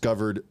was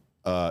discovered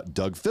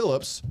Doug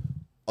Phillips,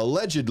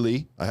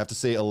 allegedly, I have to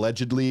say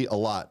allegedly a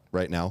lot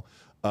right now,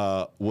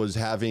 was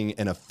having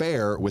an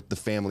affair with the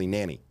family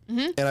nanny.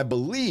 And I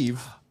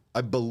believe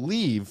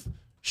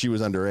she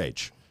was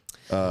underage.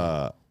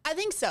 I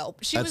think so.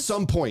 She At was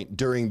some point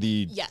during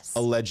the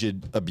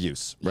alleged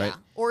abuse, right? Yeah.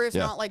 Or if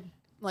not,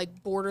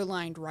 like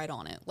borderline right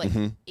on it, like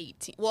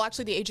 18. Well,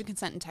 actually, the age of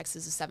consent in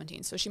Texas is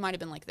 17, so she might have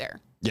been like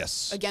there.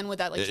 Yes. Again with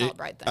that like child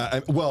bride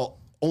thing. Well,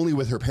 only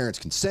with her parents'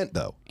 consent,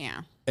 though.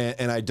 Yeah.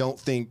 And I don't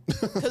think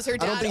Because her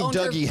dad I don't think owned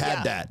Dougie her,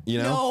 had that. You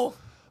know.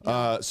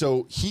 No.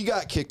 So he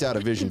got kicked out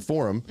of Vision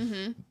Forum.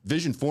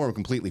 Vision Forum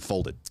completely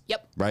folded.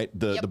 Yep. Right.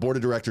 The board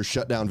of directors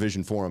shut down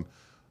Vision Forum.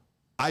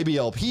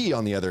 IBLP,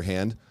 on the other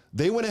hand,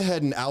 they went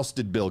ahead and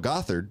ousted Bill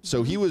Gothard,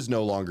 so he was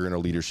no longer in a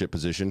leadership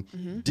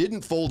position.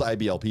 Didn't fold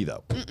IBLP,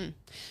 though.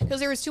 Because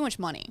there was too much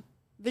money.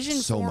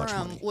 Vision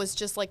Forum was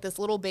just like this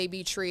little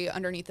baby tree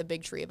underneath the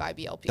big tree of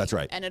IBLP. That's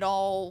right. And it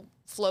all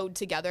flowed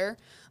together.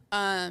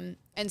 And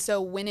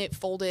so when it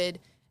folded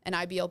and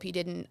IBLP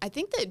didn't, I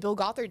think that Bill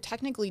Gothard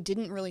technically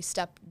didn't really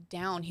step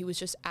down. He was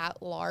just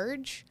at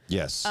large.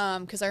 Yes.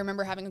 Because I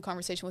remember having a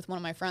conversation with one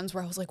of my friends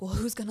where I was like, well,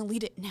 who's going to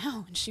lead it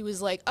now? And she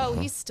was like, oh,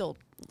 he's still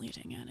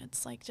leading it.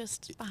 It's like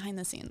just behind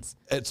the scenes.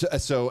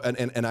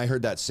 And I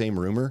heard that same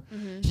rumor.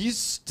 He's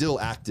still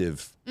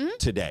active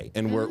today.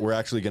 And we're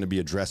actually going to be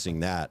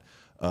addressing that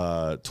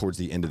towards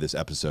the end of this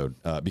episode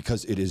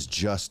because it is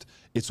just,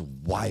 it's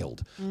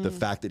wild. The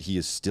fact that he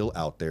is still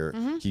out there,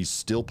 he's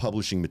still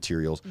publishing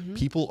materials.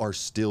 People are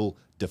still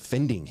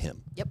defending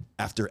him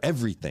after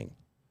everything.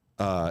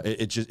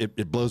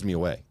 It blows me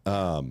away.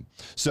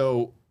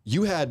 So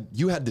you had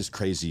this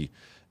crazy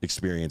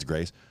experience,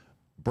 Grace.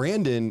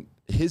 Brandon,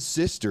 his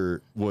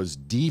sister was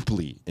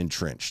deeply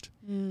entrenched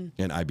in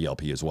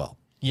IBLP as well.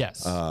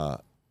 Yes. And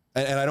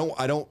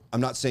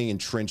I'm not saying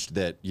entrenched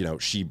that,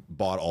 she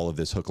bought all of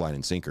this hook, line,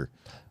 and sinker.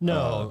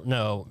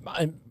 No.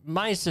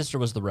 My sister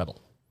was the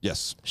rebel.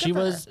 Yes. She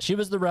was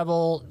the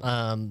rebel.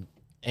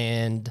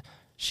 And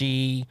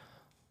she,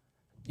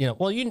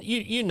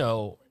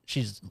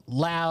 she's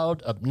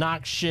loud,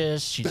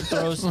 obnoxious. She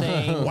throws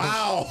things.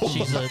 Wow.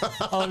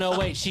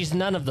 She's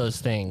none of those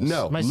things.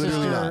 No, my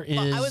literally sister not. is.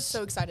 Well, I was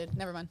so excited.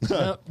 Never mind.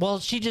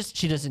 She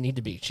doesn't need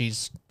to be.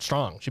 She's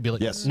strong. She'd be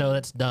like, Yes. no,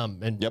 that's dumb.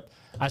 And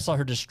I saw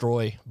her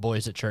destroy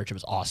boys at church. It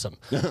was awesome.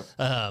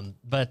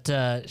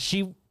 But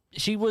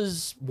she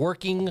was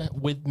working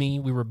with me.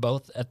 We were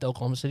both at the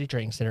Oklahoma City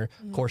Training Center.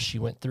 Of course, she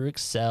went through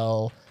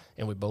Excel,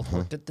 and we both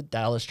worked at the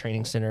Dallas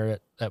Training Center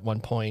at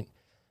one point.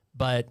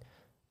 But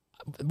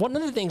one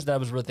of the things that I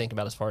was really thinking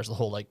about as far as the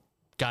whole like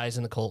guys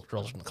in the cult,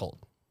 girls in the cult,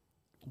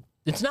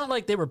 it's not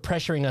like they were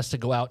pressuring us to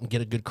go out and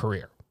get a good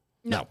career.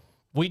 No.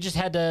 We just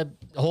had to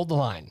hold the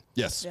line.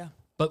 Yes. Yeah.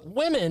 But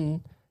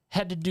women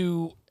had to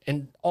do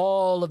and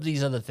all of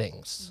these other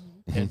things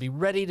and be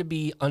ready to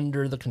be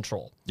under the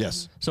control.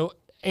 Yes. So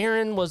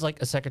Erin was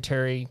like a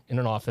secretary in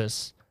an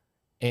office,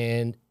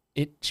 and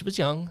she was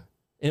young,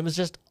 and it was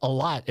just a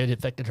lot. It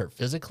affected her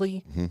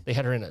physically. They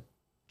had her in a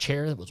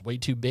chair that was way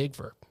too big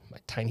for my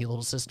tiny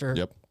little sister.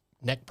 Yep.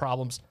 Neck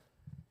problems,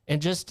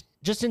 and just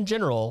in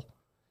general,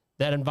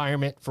 that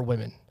environment for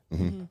women.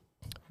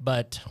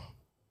 But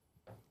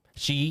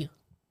she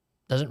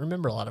doesn't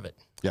remember a lot of it.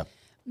 Yeah.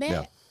 May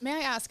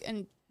I ask,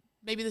 and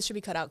maybe this should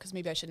be cut out because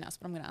maybe I shouldn't ask,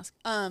 but I'm going to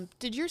ask.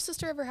 Did your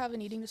sister ever have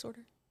an eating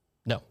disorder?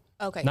 No.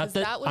 Okay. Not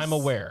that I'm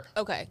aware.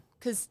 Okay.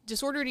 Because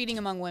disordered eating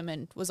among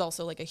women was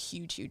also like a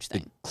huge, huge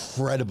thing.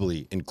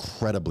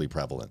 Incredibly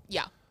prevalent.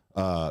 Yeah.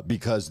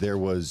 because there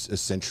was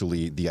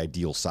essentially the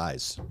ideal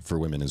size for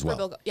women as well.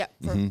 For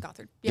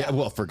Gothard. Yeah,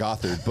 well, for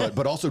Gothard,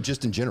 but also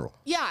just in general.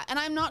 Yeah, and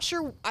I'm not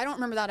sure. I don't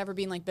remember that ever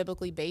being like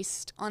biblically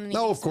based on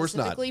anything. No, of course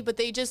not. But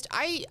they just,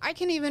 I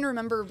can even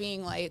remember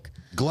being like,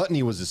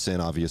 Gluttony was a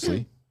sin,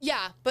 obviously.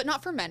 yeah, but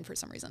not for men for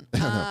some reason.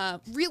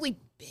 Really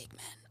big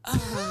men.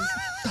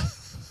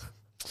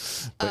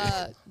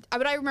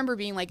 But I remember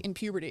being like in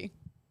puberty.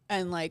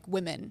 And like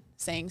women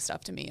saying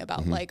stuff to me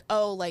about like,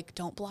 oh, like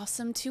don't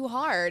blossom too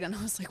hard. And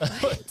I was like,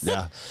 what?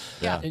 Yeah.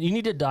 You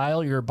need to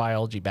dial your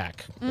biology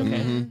back.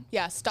 Okay.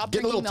 Yeah, stop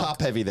Getting a drinking little milk.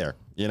 top heavy there,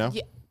 you know?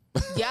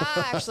 Yeah,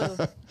 actually.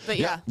 But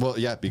yeah. Well,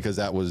 yeah, because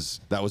that was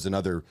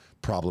another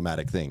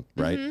problematic thing,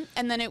 right?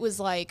 And then it was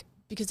like,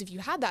 because if you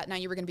had that, now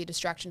you were going to be a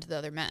distraction to the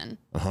other men.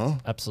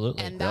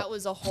 Absolutely. And that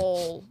was a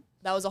whole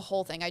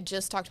thing. I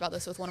just talked about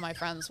this with one of my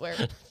friends where,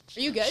 are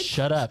you good?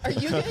 Shut up. Are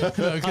you good?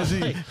 No, 'cause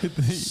he,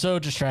 So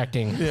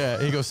distracting.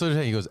 yeah, he goes,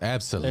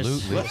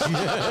 absolutely.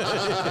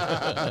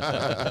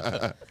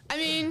 I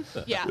mean,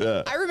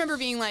 yeah. I remember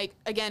being like,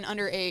 again,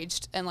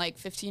 underaged and like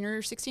 15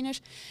 or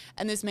 16-ish.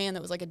 And this man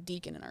that was like a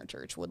deacon in our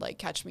church would like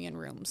catch me in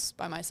rooms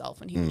by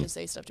myself. And he would just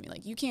say stuff to me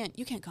like, you can't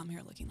come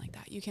here looking like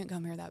that. You can't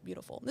come here that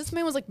beautiful. This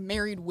man was like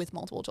married with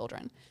multiple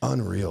children.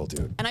 Unreal,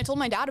 dude. And I told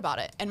my dad about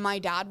it. And my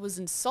dad was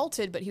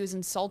insulted, but he was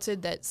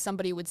insulted that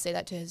somebody would say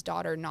that to his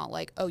daughter, not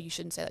like, oh, you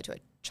shouldn't say that to a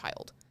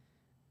child.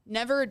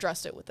 Never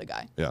addressed it with the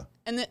guy. Yeah.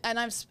 And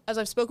as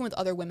I've spoken with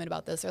other women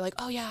about this, they're like,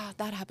 "Oh yeah,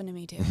 that happened to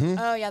me too.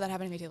 Oh yeah, that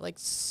happened to me too." Like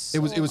so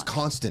It was much.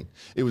 constant.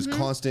 It was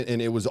constant,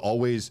 and it was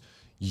always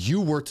you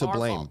were to Our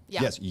blame. fault.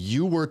 Yeah. Yes,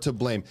 you were to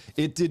blame.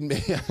 It didn't.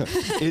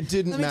 It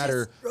didn't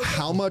matter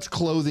how much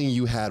clothing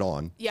you had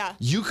on. Yeah.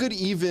 You could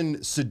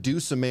even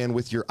seduce a man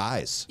with your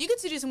eyes. You could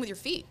seduce him with your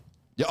feet.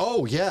 Yeah.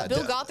 Oh yeah.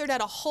 Bill Gothard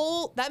had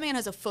that man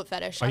has a foot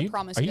fetish. I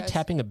promise Are you you guys.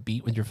 tapping a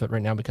beat with your foot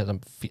right now? Because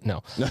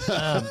no.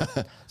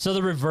 So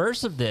the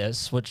reverse of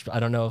this, which I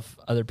don't know if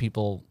other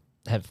people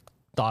have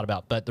thought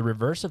about, but the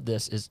reverse of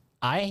this is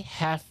I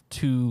have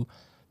to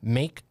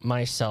make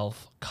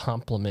myself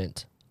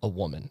compliment a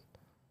woman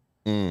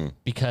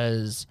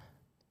because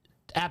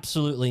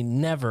absolutely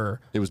never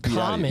It was beat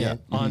out of you.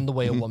 comment on the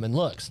way a woman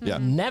looks. Yeah.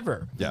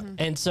 Never. Yeah.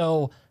 And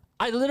so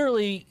I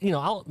literally,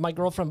 my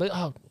girlfriend, but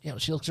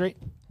she looks great.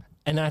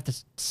 And I have to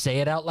say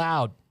it out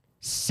loud.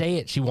 Say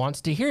it. She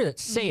wants to hear it.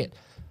 Say it.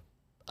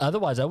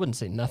 Otherwise, I wouldn't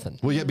say nothing.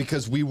 Well, yeah,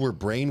 because we were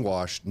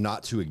brainwashed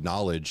not to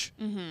acknowledge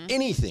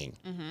anything.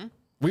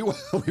 We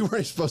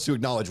weren't supposed to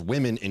acknowledge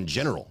women in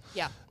general.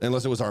 Yeah.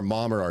 Unless it was our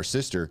mom or our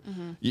sister.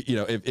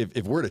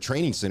 If we're at a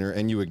training center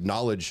and you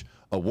acknowledge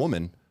a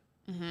woman,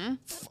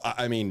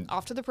 I mean,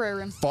 Off to the prayer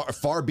room.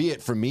 far be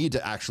it from me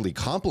to actually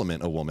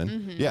compliment a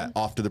woman. Yeah,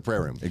 off to the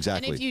prayer room.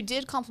 Exactly. And if you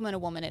did compliment a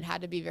woman, it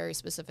had to be very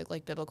specific,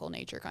 like biblical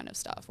nature kind of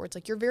stuff, where it's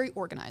like, you're very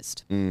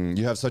organized.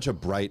 You have such a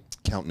bright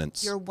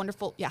countenance. You're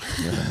wonderful. Yeah.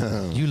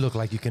 You look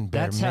like you can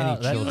bear That's many how-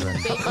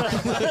 that's-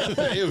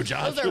 children. Ew,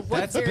 Josh. Those are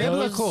That's very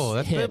biblical.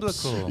 That's hips.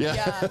 biblical.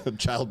 Yeah.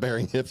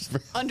 Childbearing hips.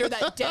 under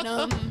that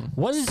denim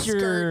What is skirt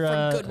your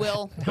from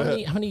Goodwill. How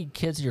many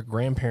kids do your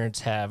grandparents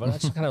have?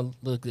 Let's just kind of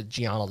look at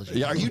genealogy.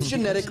 Yeah, are you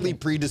genetically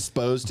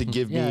predisposed to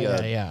give me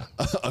a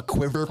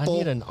quiver I full?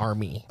 need an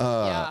army.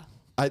 Yeah.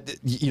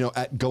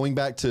 Going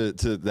back to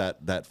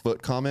that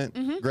foot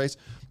comment, Grace.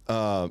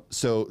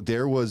 So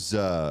there was,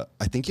 I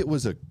think it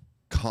was a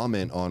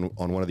comment on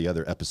one of the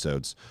other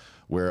episodes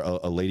where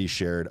a lady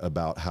shared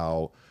about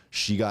how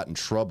she got in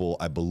trouble.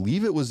 I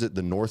believe it was at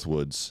the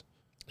Northwoods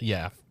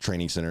Yeah.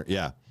 Training Center.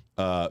 Yeah,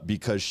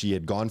 because she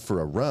had gone for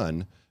a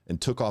run and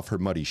took off her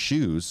muddy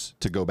shoes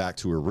to go back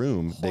to her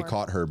room. They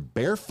caught her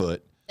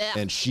barefoot,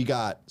 and she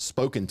got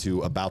spoken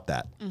to about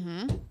that.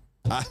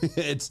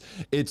 It's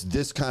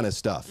this kind of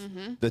stuff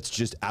that's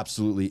just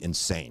absolutely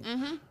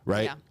insane,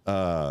 right?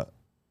 Yeah.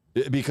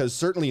 Because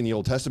certainly in the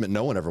Old Testament,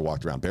 no one ever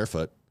walked around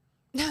barefoot.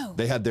 No.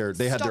 They had their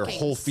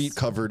whole Stockings. feet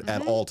covered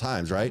at all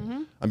times, right?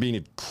 I'm being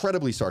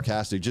incredibly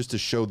sarcastic just to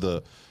show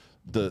the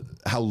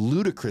how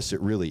ludicrous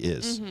it really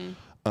is.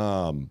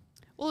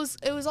 Well,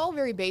 it was all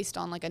very based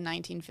on like a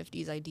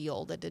 1950s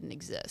ideal that didn't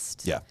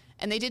exist. Yeah.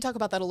 And they did talk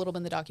about that a little bit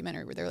in the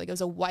documentary where they're like, it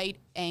was a white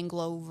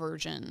Anglo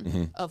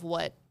version of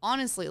what,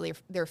 honestly,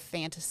 their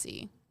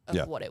fantasy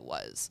of what it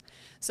was.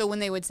 So when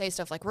they would say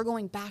stuff like, we're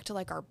going back to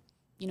like our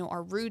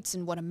roots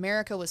and what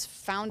America was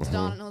founded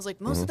on. And I was like,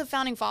 most of the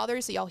founding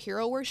fathers that y'all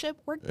hero worship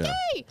were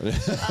gay.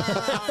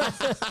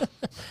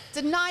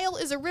 Denial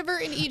is a river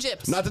in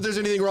Egypt. Not that there's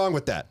anything wrong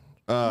with that.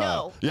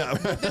 No. Yeah.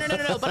 No.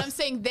 But I'm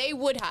saying they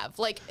would have.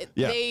 Like,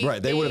 Yeah,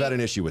 right. They would have had an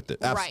issue with it.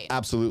 Right.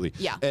 Absolutely.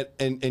 Yeah.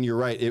 And you're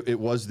right. It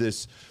was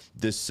this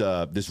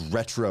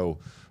retro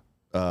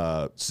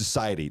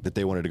society that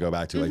they wanted to go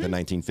back to, like the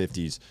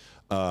 1950s,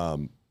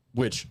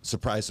 which,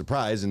 surprise,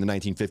 surprise, in the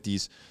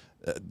 1950s,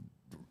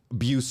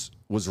 abuse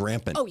was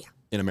rampant. Oh, yeah.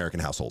 In American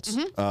households.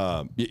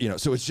 So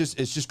it's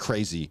just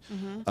crazy.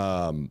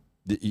 I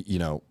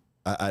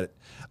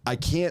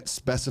can't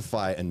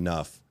specify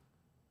enough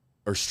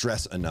or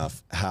stress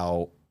enough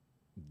how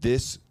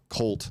this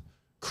cult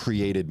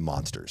created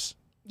monsters.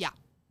 Yeah.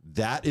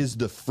 That is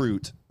the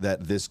fruit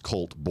that this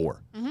cult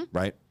bore,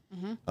 right?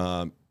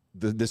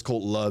 This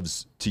cult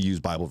loves to use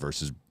Bible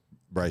verses.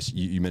 Bryce,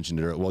 you mentioned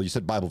it. Well, you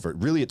said Bible verse.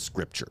 Really, it's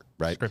scripture,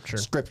 right?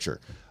 Scripture.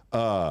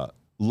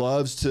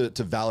 Loves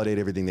to validate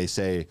everything they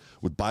say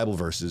with Bible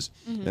verses.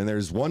 And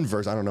there's one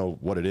verse, I don't know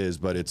what it is,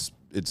 but it's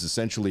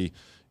essentially,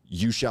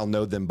 you shall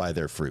know them by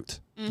their fruit.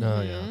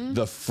 Oh, yeah.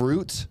 The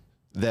fruit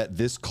that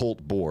this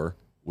cult bore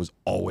was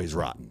always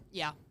rotten.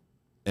 Yeah.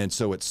 And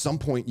so at some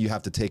point you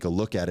have to take a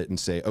look at it and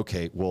say,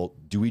 okay, well,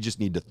 do we just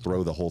need to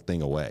throw the whole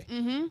thing away?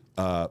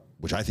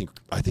 Which I think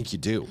you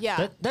do.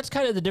 Yeah. That's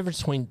kind of the difference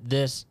between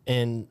this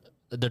and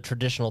the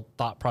traditional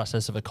thought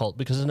process of a cult,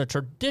 because in a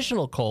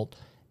traditional cult,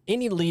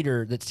 any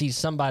leader that sees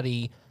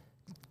somebody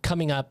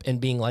coming up and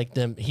being like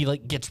them, he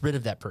like gets rid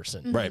of that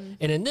person. Right.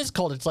 And in this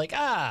cult, it's like,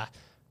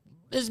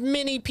 as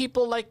many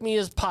people like me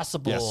as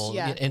possible. Yes.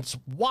 Yeah. And it's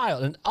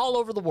wild and all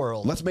over the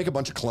world. Let's make a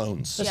bunch of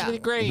clones. That's really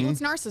great. Well,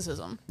 it's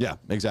narcissism. Yeah,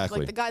 exactly.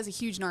 Like, the guy's a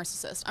huge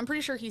narcissist. I'm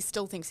pretty sure he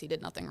still thinks he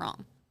did nothing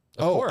wrong.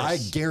 course. I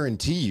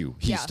guarantee you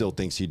he still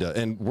thinks he does.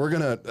 And we're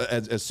going to,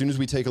 as soon as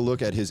we take a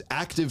look at his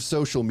active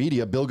social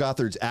media, Bill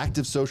Gothard's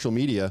active social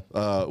media,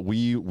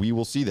 we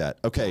will see that.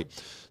 Okay,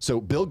 so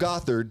Bill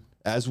Gothard,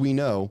 as we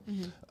know,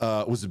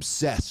 was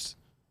obsessed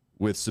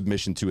with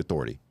submission to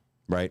authority,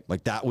 right?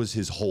 Like that was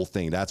his whole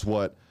thing. That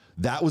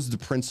was the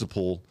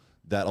principle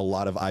that a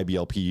lot of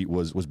IBLP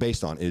was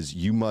based on, is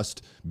you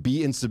must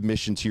be in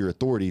submission to your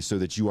authority so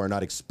that you are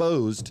not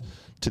exposed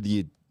to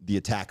the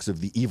attacks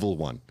of the evil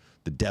one,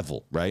 the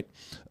devil, right?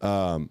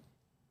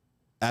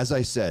 As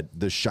I said,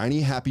 the Shiny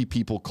Happy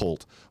People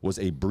cult was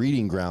a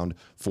breeding ground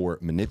for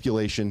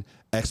manipulation,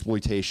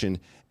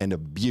 exploitation, and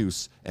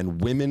abuse, and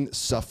women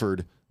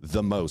suffered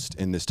the most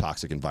in this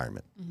toxic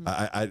environment.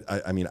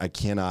 I mean, I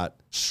cannot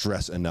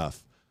stress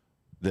enough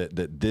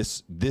that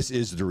this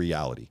is the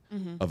reality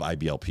of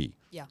IBLP.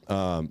 Yeah.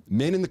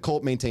 Men in the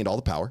cult maintained all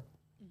the power,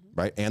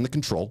 right, and the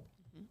control,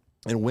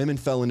 and women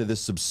fell into this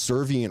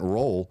subservient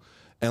role.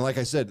 And like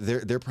I said,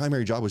 their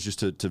primary job was just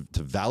to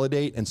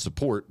validate and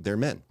support their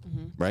men,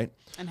 right?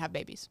 And have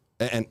babies.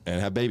 And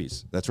have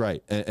babies. That's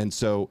right. And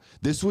so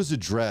this was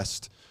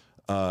addressed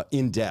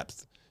in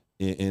depth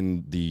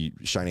in the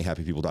Shiny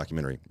Happy People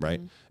documentary, right?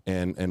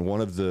 And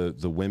one of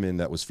the women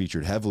that was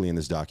featured heavily in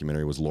this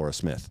documentary was Laura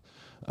Smith.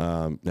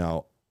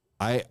 Now,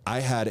 I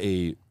had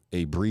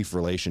a brief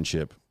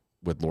relationship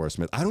with Laura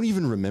Smith. I don't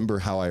even remember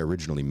how I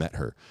originally met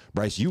her.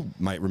 Bryce, you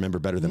might remember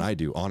better than I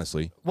do,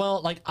 honestly.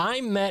 Well, like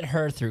I met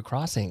her through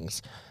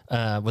Crossings,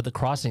 with the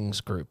Crossings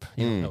group.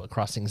 You don't know what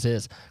Crossings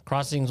is.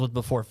 Crossings was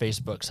before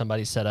Facebook.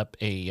 Somebody set up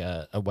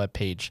a web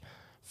page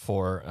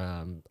for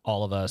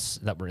all of us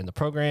that were in the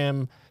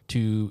program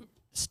to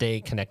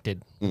stay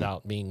connected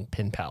without being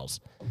pen pals.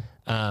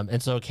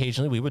 And so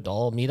occasionally we would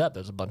all meet up.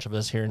 There's a bunch of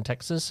us here in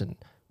Texas, and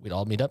we'd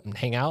all meet up and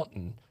hang out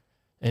and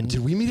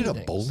Did we meet at a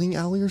things. bowling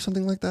alley or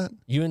something like that?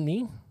 You and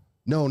me?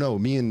 No,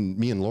 me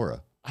and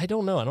Laura. I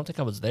don't know. I don't think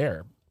I was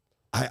there.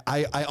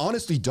 I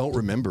honestly don't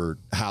remember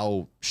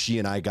how she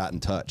and I got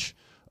in touch,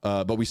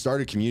 but we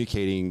started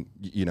communicating,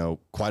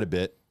 quite a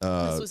bit.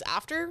 This was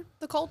after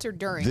the cult or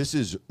during? This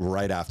is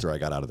right after I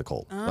got out of the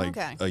cult, like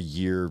okay. a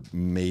year,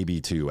 maybe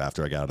two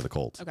after I got out of the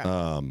cult.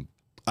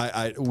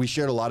 Okay. We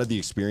shared a lot of the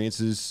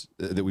experiences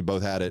that we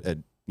both had at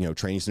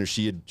training center.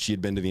 She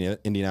had been to the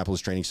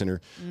Indianapolis Training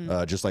Center,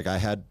 just like I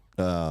had.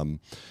 And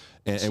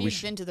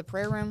She'd been to the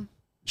prayer room.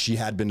 She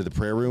had been to the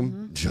prayer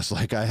room, just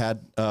like I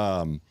had.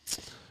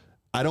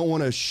 I don't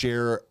want to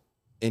share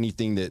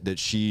anything that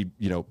she,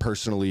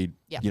 personally,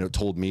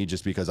 told me,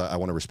 just because I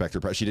want to respect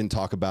her. She didn't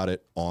talk about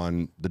it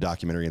on the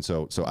documentary, and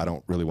so I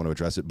don't really want to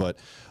address it. But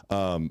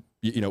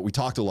we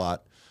talked a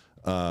lot.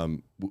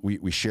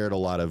 We shared a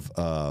lot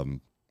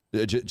of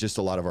just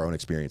a lot of our own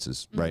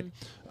experiences, right?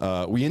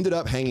 We ended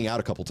up hanging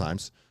out a couple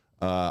times.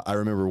 I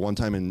remember one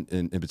time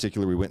in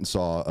particular, we went and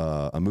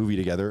saw a movie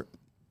together.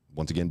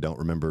 Once again, don't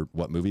remember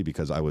what movie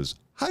because I was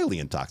highly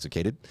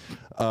intoxicated.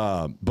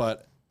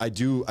 But I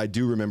do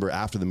remember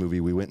after the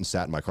movie, we went and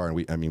sat in my car,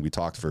 and we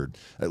talked for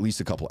at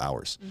least a couple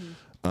hours.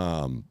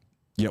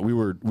 We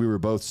were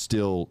both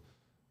still,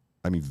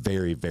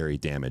 very, very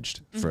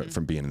damaged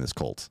from being in this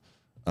cult.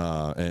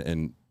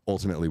 And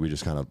ultimately we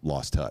just kind of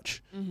lost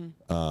touch.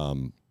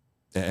 And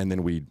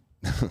then we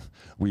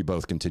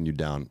both continued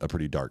down a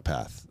pretty dark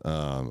path.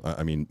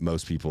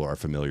 Most people are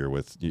familiar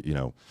with,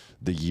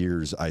 the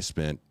years I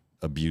spent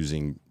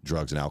abusing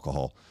drugs and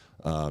alcohol.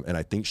 And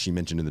I think she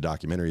mentioned in the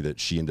documentary that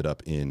she ended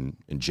up in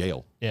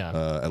jail.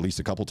 At least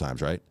a couple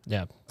times, right?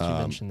 Yeah. She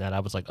mentioned that. I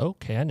was like,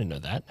 okay, I didn't know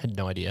that. I had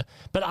no idea.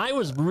 But I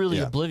was really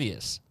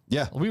oblivious.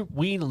 Yeah.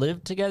 We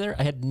lived together.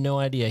 I had no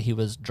idea he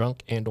was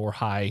drunk and or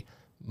high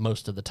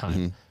most of the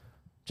time.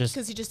 Just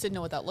Because you just didn't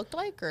know what that looked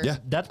like? Or? Yeah.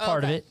 that's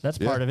part of it. That's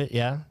part of it.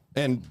 Yeah.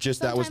 And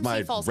just that was Sometimes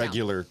he my falls down.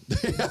 regular.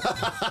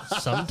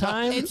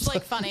 Sometimes. It's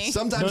like funny.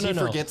 Sometimes he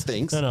forgets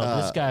things. No,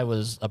 this guy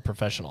was a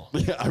professional.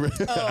 Yeah,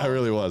 I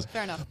really was.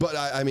 Fair enough. But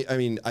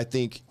I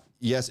think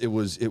yes, it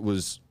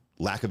was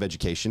lack of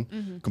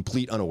education,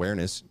 complete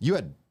unawareness. You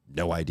had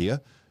no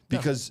idea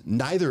because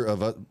neither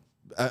of us.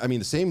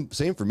 The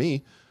same for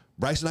me.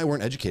 Bryce and I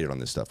weren't educated on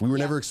this stuff. We were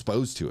never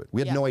exposed to it.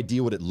 We had no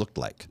idea what it looked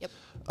like. Yep.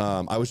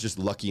 I was just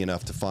lucky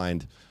enough to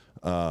find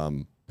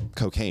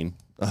cocaine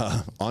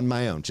on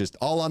my own, just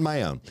all on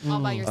my own. All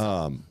by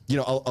yourself. You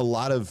know, a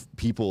lot of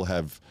people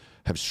have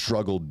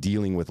struggled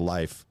dealing with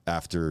life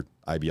after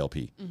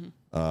IBLP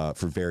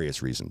for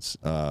various reasons.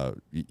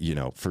 You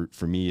know,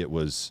 for me, it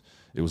was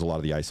a lot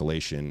of the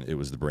isolation. It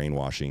was the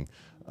brainwashing.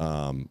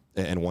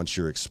 And once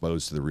you're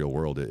exposed to the real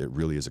world, it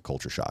really is a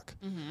culture shock.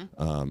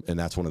 And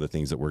that's one of the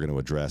things that we're going to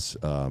address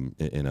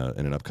in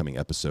an upcoming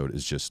episode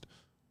is just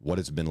what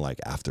it's been like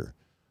after,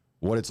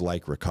 what it's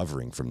like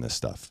recovering from this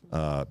stuff,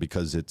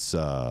 because it's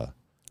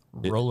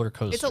roller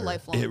coaster. It's a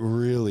lifelong. it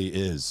really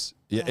is.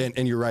 Yeah,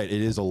 and you're right.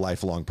 It is a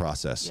lifelong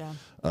process.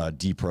 Yeah.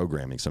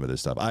 Deprogramming some of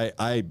this stuff.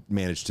 I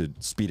managed to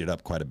speed it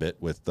up quite a bit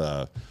with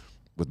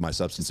my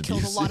substance Killed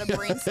abuse. a lot of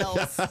brain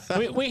cells.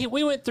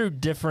 we went through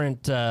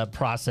different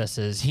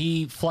processes.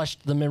 He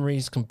flushed the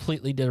memories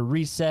completely, did a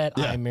reset.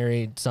 Yeah. I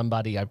married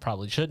somebody I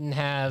probably shouldn't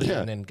have,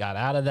 Yeah. and then got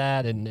out of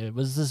that. And it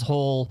was this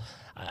whole,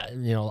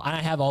 you know, I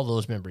have all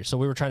those memories. So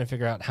we were trying to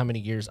figure out how many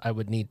years I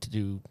would need to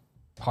do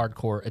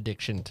hardcore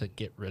addiction to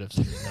get rid of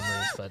some of the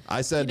memories. But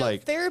I said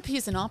Therapy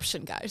is an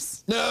option,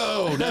 guys.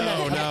 no,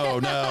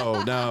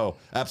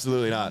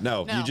 absolutely not.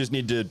 No, No. you just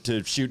need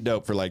to shoot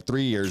dope for like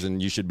 3 years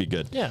and you should be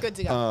good. yeah, Good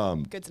to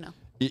go. Good to know.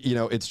 You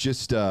know, it's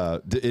just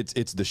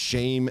it's the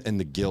shame and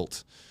the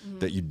guilt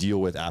that you deal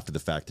with after the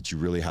fact that you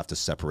really have to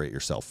separate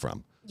yourself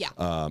from. Yeah.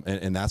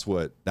 And that's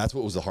what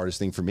was the hardest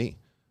thing for me.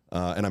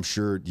 And I'm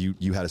sure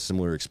you had a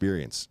similar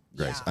experience,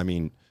 Grace. Yeah. I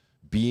mean,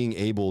 being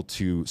able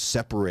to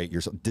separate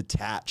yourself,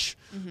 detach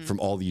from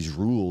all these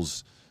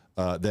rules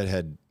that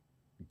had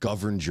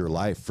governed your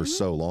life for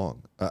so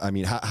long. I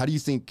mean, how do you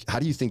think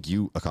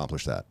you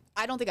accomplished that?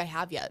 I don't think I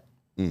have yet,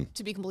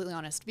 to be completely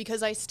honest,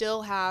 because I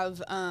still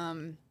have,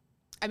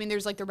 I mean,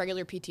 there's like the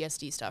regular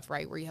PTSD stuff,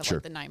 right? Where you have Sure.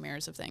 like the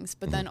nightmares of things.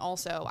 But then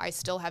also I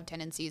still have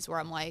tendencies where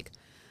I'm like,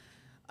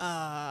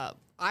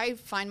 I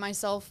find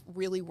myself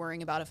really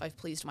worrying about if I've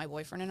pleased my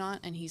boyfriend or not.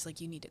 And he's like,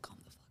 you need to calm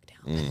the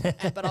fuck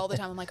down. But all the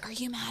time I'm like, are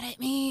you mad at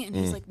me? And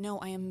he's like, no,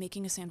 I am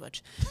making a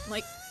sandwich. I'm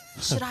like,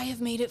 should I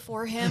have made it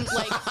for him?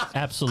 Like,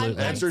 absolutely.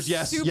 I'm Answers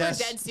yes, super yes.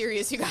 dead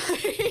serious, you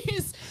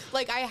guys.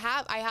 Like I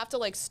have to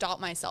like stop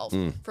myself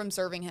from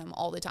serving him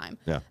all the time.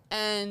 Yeah.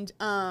 And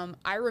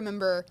I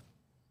remember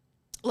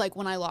like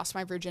when I lost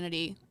my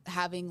virginity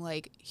having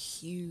like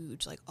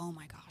huge like, oh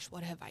my gosh,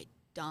 what have I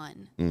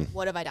done?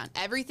 What have I done?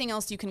 Everything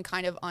else you can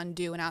kind of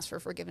undo and ask for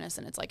forgiveness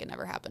and it's like it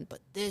never happened. But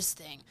this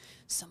thing,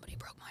 somebody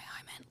broke my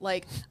hymen.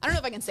 Like, I don't know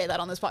if I can say that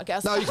on this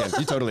podcast. No, you can.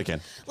 You totally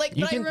can. Like,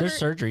 You but can. I remember, There's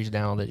surgeries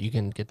now that you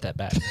can get that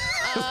back.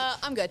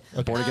 I'm good.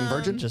 Born again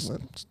virgin? Just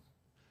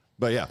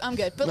But yeah. I'm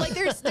good. But like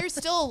there's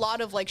still a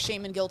lot of like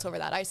shame and guilt over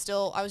that. I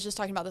was just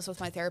talking about this with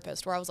my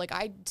therapist where I was like,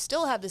 I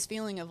still have this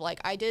feeling of like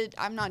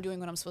I'm not doing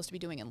what I'm supposed to be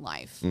doing in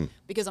life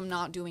because I'm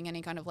not doing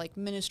any kind of like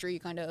ministry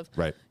kind of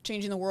Right.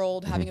 changing the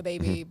world, having a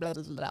baby, blah,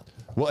 blah, blah, blah.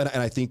 Well,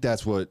 and I think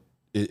that's what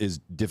is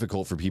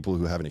difficult for people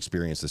who haven't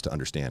experienced this to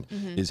understand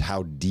is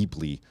how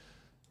deeply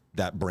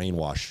that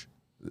brainwash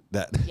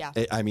Yeah.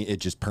 I mean, it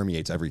just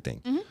permeates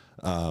everything.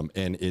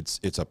 And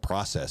it's a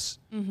process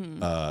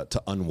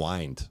to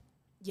unwind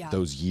Yeah.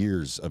 those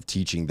years of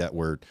teaching that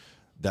were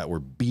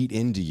beat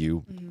into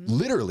you,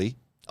 literally,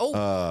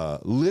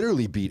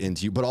 literally beat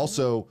into you, but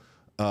also,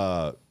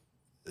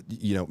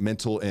 you know,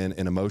 mental and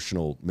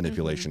emotional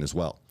manipulation as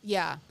well.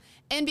 Yeah.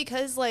 And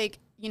because like,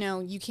 you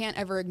know, you can't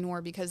ever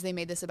ignore because they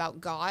made this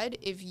about God.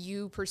 If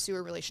you pursue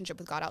a relationship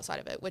with God outside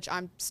of it, which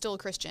I'm still a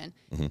Christian,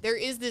 there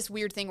is this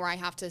weird thing where I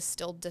have to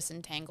still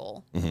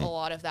disentangle a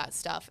lot of that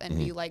stuff and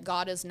be like,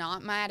 God is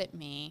not mad at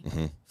me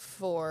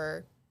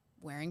for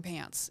wearing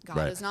pants. God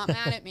Right. is not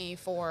mad at me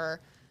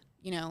for,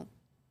 you know,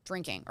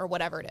 drinking or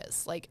whatever it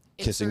is. Like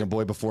it's Kissing a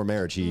boy before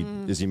marriage.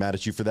 Is he mad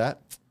at you for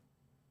that?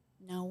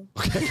 No.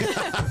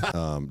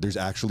 There's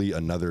actually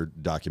another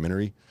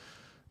documentary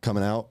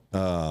coming out.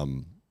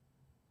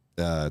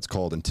 It's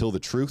called Until the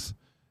Truth,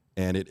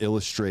 and it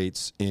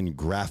illustrates in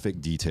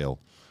graphic detail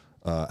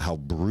how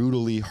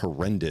brutally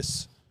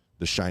horrendous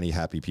the Shiny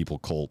Happy People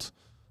cult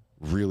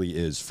really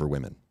is for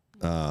women.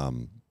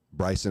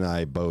 Bryce and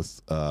I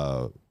both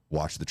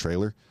watched the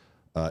trailer.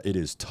 It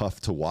is tough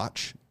to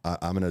watch.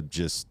 I'm going to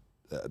just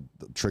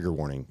trigger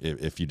warning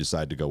if you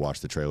decide to go watch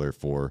the trailer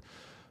for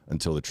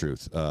Until the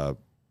Truth.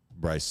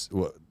 Bryce,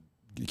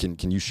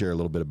 can you share a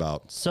little bit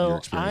about your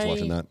experience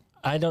watching that?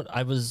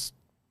 I was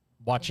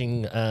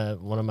watching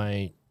one of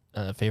my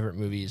favorite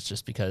movies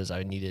just because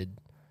I needed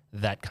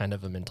that kind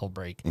of a mental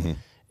break.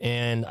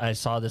 And I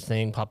saw this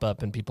thing pop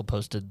up and people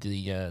posted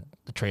the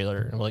trailer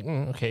and I'm like,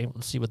 okay,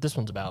 let's see what this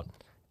one's about.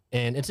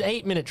 And it's an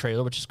 8-minute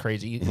trailer, which is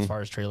crazy as far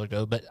as trailer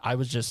go, but I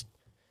was just,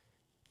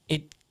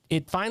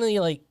 it finally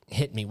like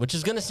hit me, which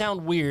is going to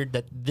sound weird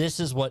that this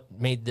is what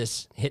made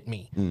this hit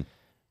me.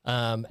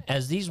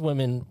 As these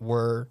women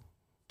were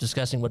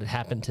discussing what had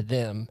happened to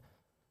them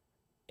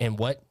and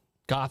what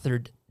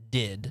Gothard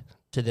did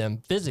to them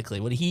physically,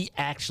 what he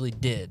actually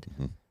did,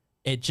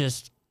 it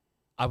just,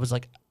 I was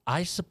like,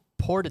 I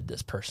supported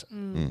this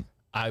person.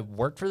 I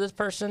worked for this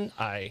person.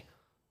 I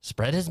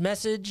spread his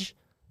message.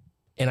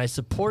 and I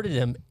supported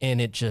him, and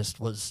it just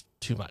was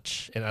too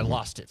much, and I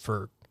lost it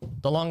for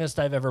the longest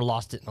I've ever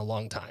lost it in a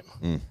long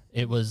time.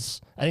 It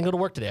was, I didn't go to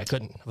work today. I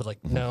couldn't. I was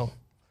like, no,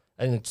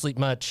 I didn't sleep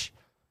much.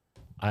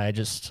 I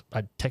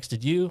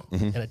texted you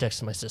and I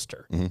texted my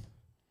sister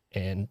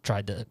and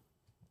tried to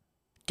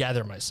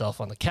gather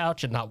myself on the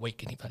couch and not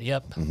wake anybody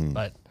up.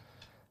 But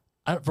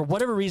for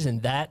whatever reason,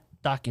 that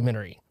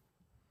documentary,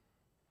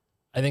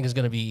 I think is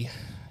going to be,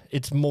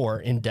 it's more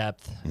in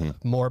depth,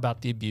 more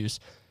about the abuse,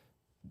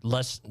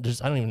 less,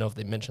 I don't even know if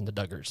they mentioned the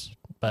Duggars,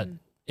 but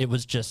it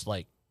was just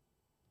like,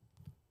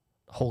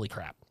 holy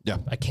crap. Yeah.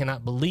 I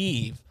cannot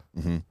believe.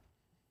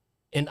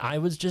 And I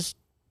was just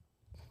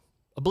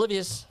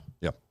oblivious.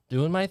 Yep.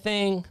 Doing my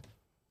thing.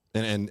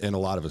 And a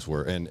lot of us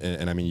were.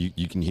 And I mean,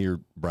 you can hear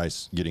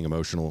Bryce getting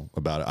emotional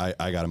about it.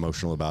 I got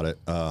emotional about it.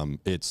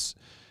 It's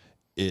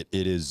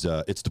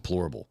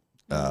deplorable.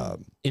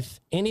 If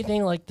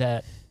anything like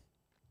that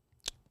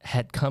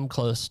had come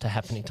close to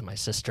happening to my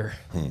sister,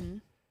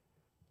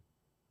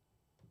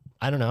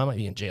 I don't know, I might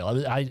be in jail.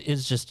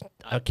 It's just,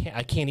 I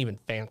can't even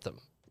fathom.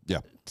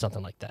 Yeah.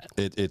 Something like that.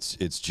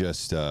 It's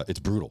just, it's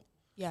brutal.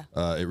 Yeah.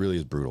 It really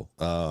is brutal.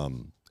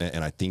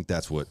 And I think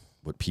that's what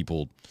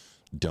people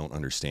don't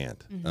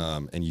understand.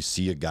 And you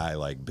see a guy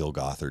like Bill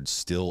Gothard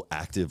still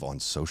active on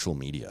social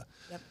media.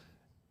 Yep.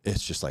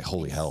 It's just like,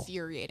 holy hell.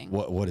 Infuriating.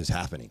 What is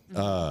happening?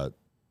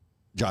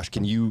 Josh,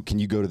 can you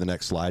go to the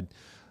next slide?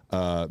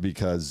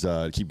 Because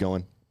keep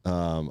going.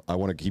 I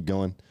want to keep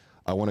going.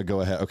 I want to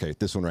go ahead. Okay,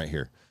 this one right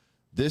here.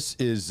 This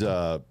is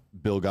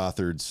Bill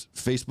Gothard's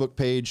Facebook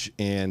page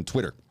and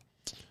Twitter.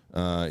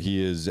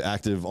 He is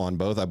active on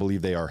both. I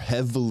believe they are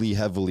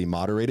heavily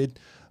moderated.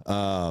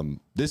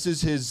 This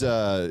is his,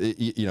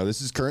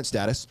 this is current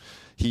status.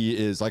 He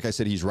is, like I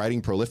said, he's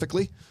writing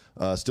prolifically,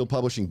 still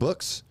publishing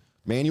books,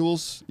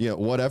 manuals,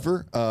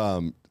 whatever.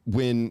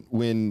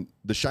 When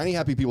the Shiny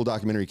Happy People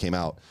documentary came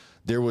out,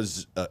 there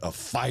was a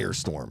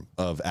firestorm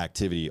of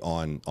activity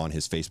on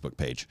his Facebook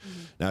page.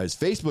 Now his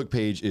Facebook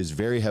page is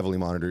very heavily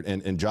monitored.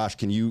 And Josh,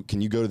 can you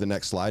go to the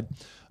next slide?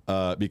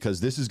 Because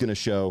this is going to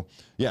show,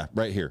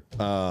 right here.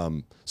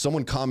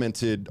 Someone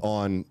commented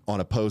on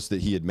a post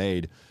that he had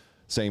made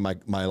saying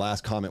my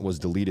last comment was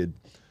deleted.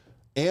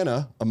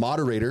 Anna, a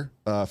moderator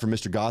for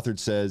Mr. Gothard,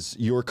 says,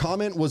 your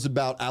comment was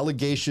about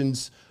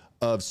allegations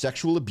of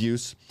sexual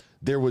abuse.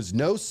 There was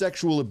no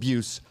sexual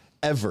abuse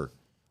ever.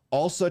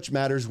 All such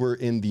matters were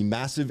in the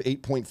massive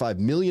 $8.5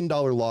 million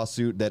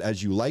lawsuit that,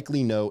 as you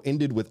likely know,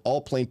 ended with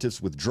all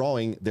plaintiffs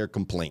withdrawing their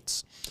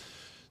complaints.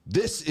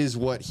 This is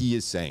what he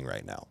is saying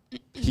right now.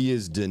 He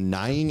is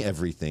denying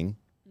everything,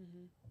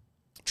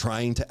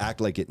 trying to act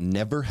like it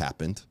never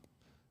happened,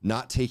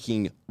 not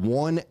taking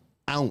 1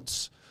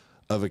 ounce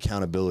of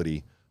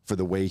accountability for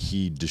the way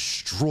he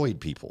destroyed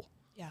people.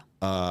 Yeah.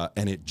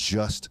 And it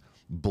just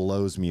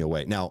blows me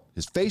away. Now,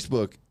 his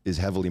Facebook is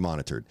heavily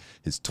monitored.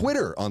 His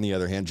Twitter, on the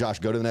other hand, Josh,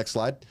 go to the next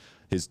slide.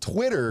 His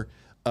Twitter,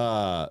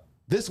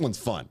 this one's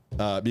fun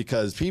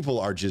because people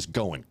are just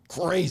going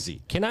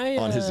crazy. Can I?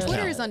 On his Twitter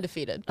account. is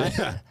undefeated.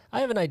 I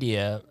have an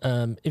idea.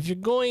 If you're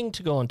going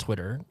to go on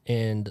Twitter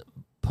and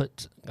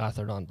put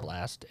Gothard on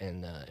blast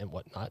and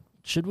whatnot,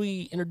 should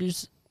we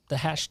introduce the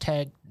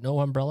hashtag No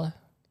Umbrella?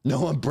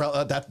 No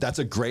Umbrella. That's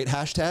a great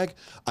hashtag.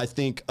 I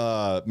think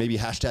maybe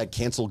hashtag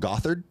Cancel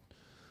Gothard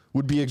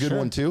would be a good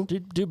one too.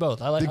 Do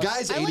both. I like the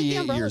guy's I like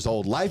 88 the years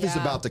old. Life is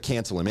Yeah. about to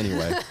cancel him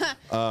anyway.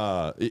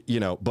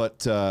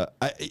 But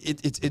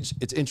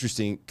it's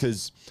interesting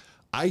because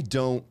I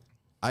don't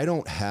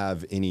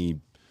have any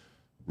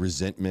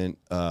resentment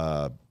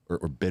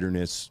or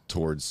bitterness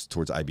towards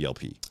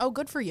IBLP. Oh,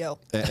 good for you.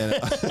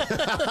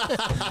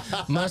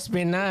 Must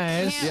be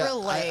nice. Can't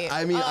relate.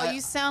 I mean,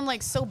 you sound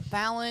like so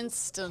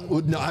balanced and.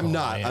 No, I'm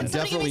not. man. I'm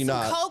Somebody give definitely me some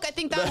not. Coke. I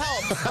think that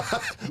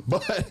helps.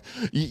 But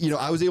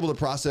I was able to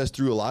process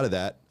through a lot of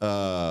that,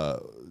 a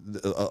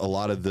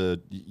lot of the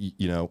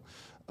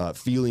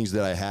feelings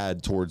that I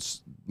had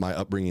towards my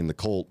upbringing in the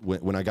cult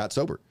when I got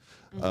sober.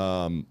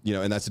 And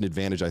that's an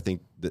advantage I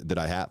think that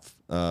I have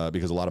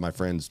because a lot of my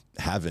friends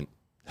haven't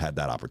had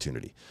that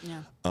opportunity.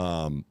 Yeah.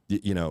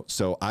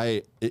 So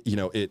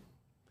it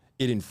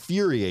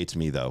infuriates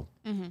me though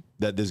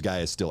that this guy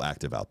is still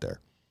active out there,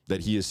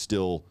 that he is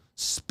still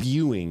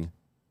spewing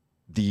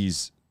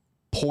these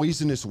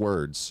poisonous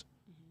words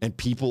and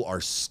people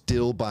are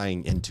still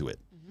buying into it,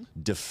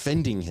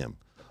 defending him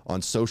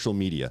on social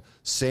media,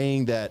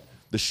 saying that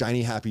the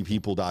Shiny Happy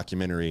People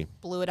documentary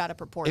Blew it out of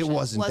proportion. it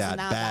wasn't that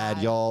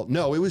bad, y'all.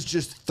 No, it was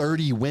just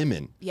 30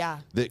 women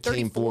that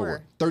came 34.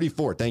 forward.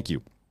 34, thank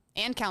you.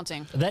 And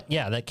counting.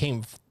 That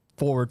came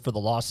forward for the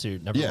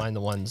lawsuit. Never Yeah. mind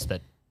the ones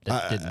that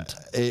didn't.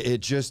 It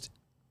just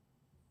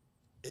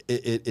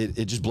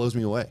blows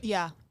me away.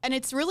 Yeah. And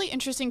it's really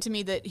interesting to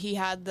me that he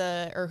had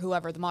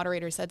whoever, the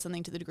moderator said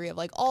something to the degree of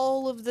like,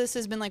 all of this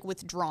has been like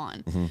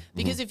withdrawn.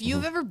 Because if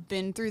you've ever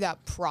been through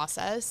that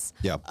process,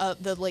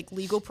 the like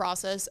legal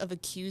process of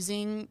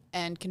accusing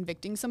and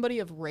convicting somebody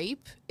of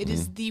rape, it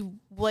is it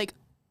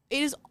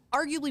is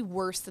arguably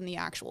worse than the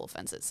actual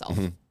offense itself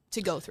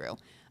to go through.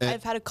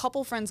 I've had a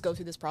couple friends go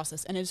through this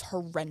process and it is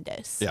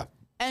horrendous. Yeah.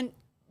 And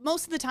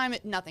most of the time,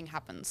 nothing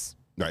happens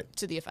Right.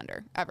 to the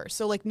offender ever.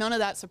 So like none of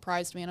that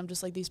surprised me, and I'm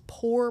just like, these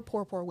poor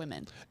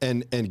women.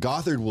 And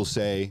Gothard will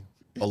say,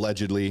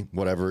 allegedly,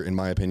 whatever, in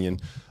my opinion,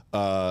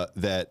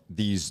 that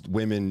these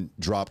women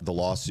dropped the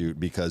lawsuit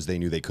because they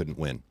knew they couldn't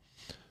win.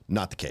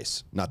 Not the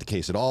case. Not the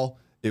case at all.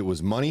 It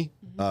was money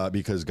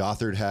because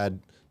Gothard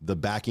had the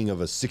backing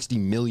of a $60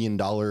 million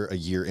a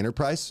year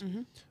enterprise.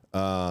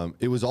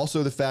 It was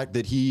also the fact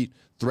that he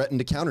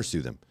threatened to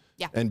countersue them.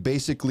 Yeah. And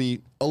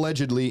basically,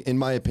 allegedly, in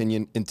my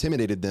opinion,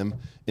 intimidated them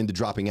into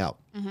dropping out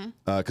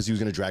because he was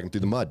going to drag them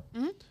through the mud.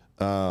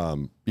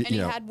 And he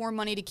had more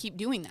money to keep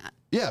doing that.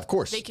 Yeah, of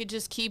course. They could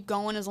just keep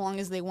going as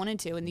long as they wanted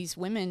to. And these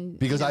women...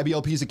 Because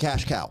IBLP is a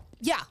cash cow.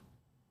 Yeah.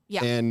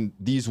 Yeah. And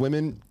these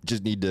women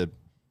just need to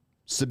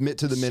submit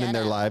to the men in Shut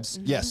their up. lives.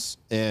 Yes.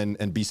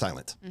 And be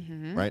silent.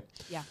 Right?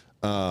 Yeah.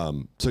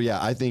 So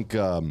yeah, I think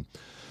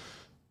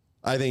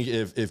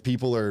if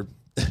people are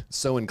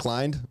so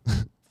inclined,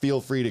 feel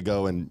free to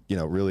go and,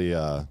 really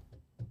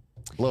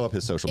blow up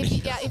his social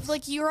media. If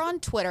like you're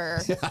on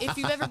Twitter, if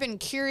you've ever been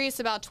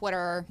curious about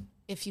Twitter,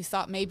 if you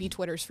thought maybe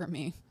Twitter's for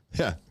me,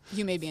 Yeah.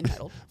 you may be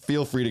entitled.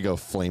 Feel free to go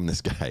flame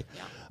this guy.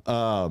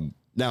 Yeah.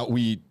 Now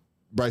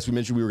Bryce, we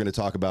mentioned we were going to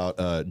talk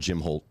about Jim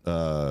Holt.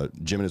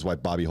 Jim and his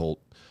wife, Bobby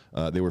Holt,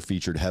 they were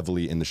featured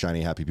heavily in the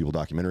Shiny Happy People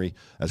documentary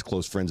as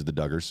close friends of the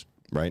Duggars,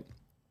 right?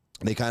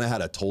 They kind of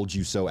had a told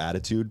you so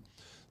attitude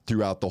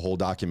throughout the whole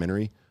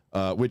documentary,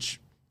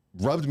 which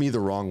rubbed me the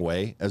wrong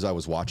way as I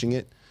was watching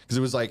it. Because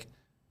it was like,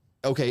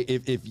 okay,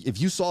 if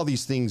you saw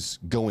these things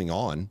going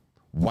on,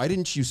 why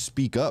didn't you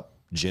speak up,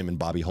 Jim and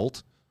Bobby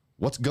Holt?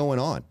 What's going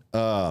on?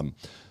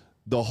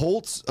 The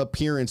Holt's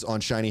appearance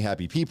on Shiny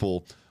Happy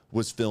People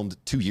was filmed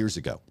 2 years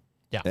ago.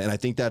 Yeah. And I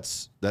think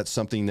that's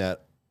something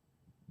that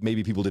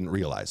maybe people didn't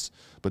realize.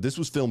 But this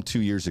was filmed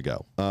 2 years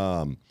ago.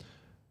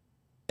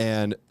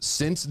 And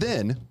since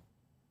then,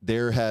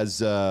 there has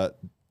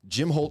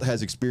Jim Holt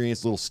has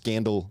experienced a little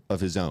scandal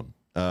of his own.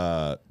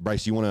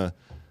 Bryce, you want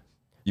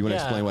to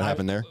explain what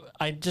happened there?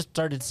 I just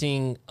started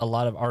seeing a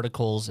lot of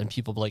articles and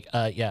people like,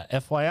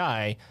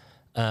 FYI,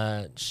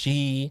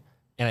 she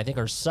and I think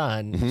her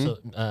son,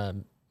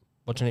 so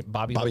what's her name?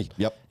 Bobby,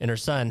 yep. And her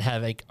son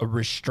have like a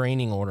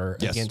restraining order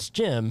against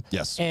Jim.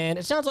 Yes. And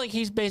it sounds like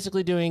he's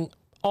basically doing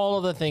all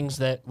of the things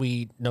that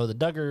we know the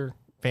Duggar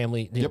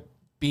family,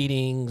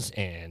 beatings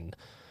and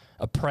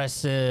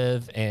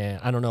oppressive, and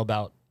I don't know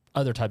about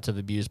other types of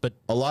abuse, but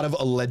a lot of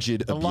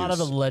alleged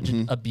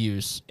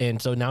abuse.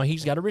 And so now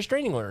he's got a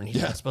restraining order and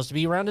he's not supposed to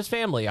be around his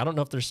family. I don't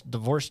know if they're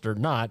divorced or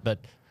not, but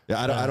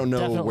yeah, I don't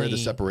know where the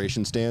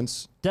separation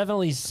stands.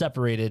 Definitely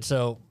separated.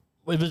 So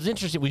it was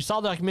interesting. We saw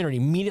the documentary.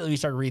 Immediately we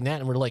started reading that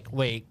and we're like,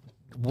 wait,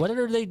 what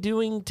are they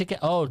doing to get?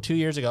 Oh, 2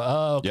 years ago.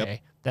 Oh, okay. Yep.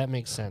 That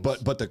makes sense.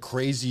 But the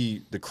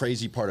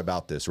crazy part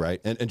about this,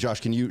 right? And Josh,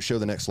 can you show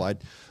the next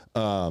slide?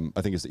 I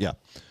think it's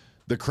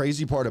the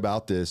crazy part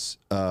about this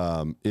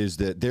is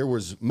that there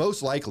was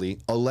most likely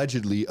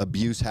allegedly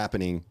abuse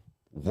happening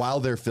while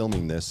they're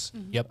filming this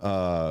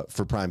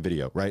for Prime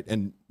Video, right?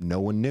 And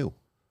no one knew.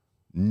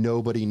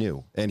 Nobody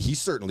knew. And he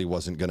certainly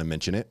wasn't going to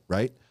mention it,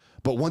 right?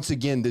 But once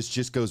again, this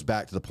just goes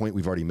back to the point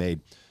we've already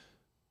made.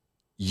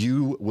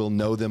 You will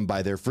know them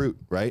by their fruit,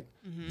 right?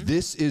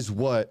 This is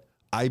what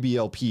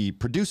IBLP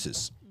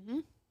produces.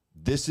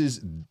 This is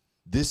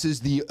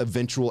the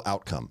eventual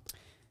outcome.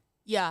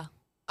 Yeah.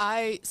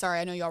 Sorry,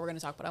 I know y'all were going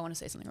to talk, but I want to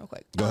say something real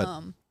quick. Go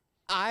ahead.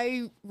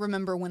 I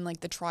remember when like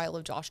the trial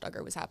of Josh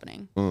Duggar was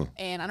happening,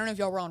 and I don't know if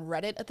y'all were on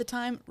Reddit at the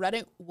time.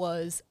 Reddit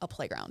was a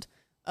playground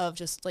of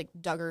just like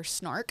Duggar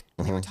snark.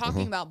 They were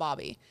talking about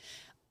Bobby.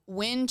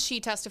 When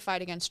she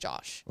testified against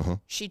Josh,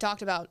 she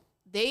talked about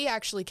they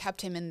actually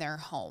kept him in their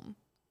home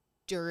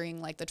during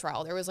like the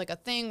trial. There was like a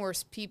thing where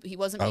he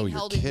wasn't being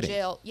held in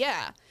jail.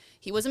 Yeah,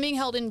 he wasn't being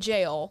held in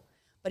jail,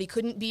 but he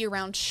couldn't be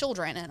around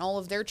children, and all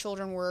of their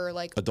children were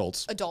like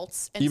adults.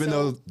 And even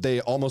though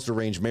they almost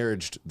arranged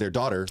marriage, their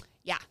daughter.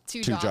 Yeah,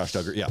 to Josh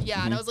Duggar. Yeah.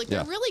 Yeah, and I was like,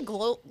 they're really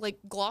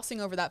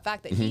glossing over that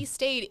fact that he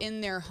stayed in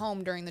their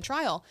home during the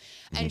trial.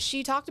 And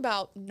she talked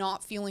about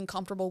not feeling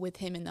comfortable with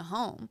him in the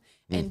home.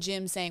 And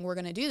Jim saying, we're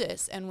going to do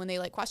this. And when they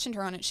like questioned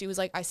her on it, she was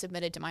like, I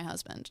submitted to my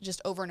husband.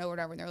 Just over and over and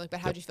over. And they were like,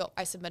 but how'd you feel?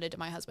 I submitted to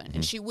my husband.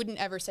 And she wouldn't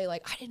ever say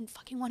like, I didn't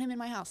fucking want him in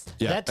my house.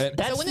 Yeah.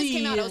 That's so when this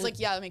came out, I was like,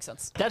 yeah, that makes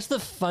sense. That's the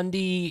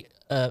Fundy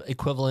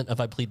equivalent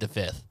of I plead the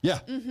fifth. Yeah.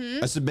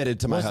 I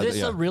submitted to my husband. Was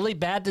this a really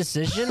bad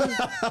decision?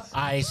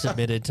 I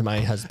submitted to my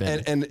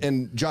husband.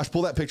 And Josh,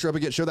 pull that picture up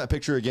again. Show that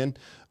picture again.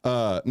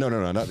 No,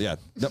 not yeah.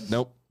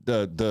 Nope.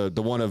 The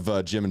one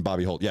of Jim and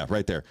Bobby Holt. Yeah,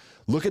 right there.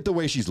 Look at the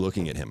way she's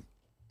looking at him.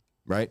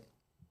 Right?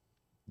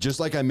 Just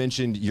like I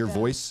mentioned, your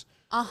voice.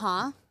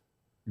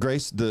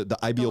 Grace, the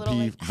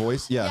IBLP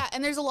voice. Yeah. Yeah,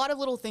 and there's a lot of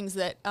little things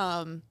that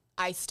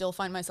I still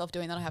find myself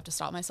doing that I have to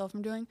stop myself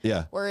from doing.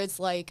 Yeah. Where it's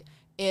like,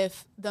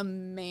 if the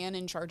man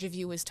in charge of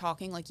you is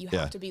talking, like you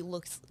have to be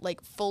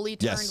fully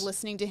turned,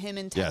 listening to him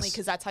intently,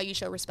 because that's how you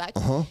show respect.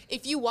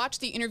 If you watch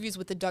the interviews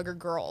with the Duggar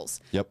girls,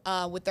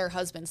 with their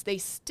husbands, they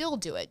still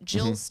do it.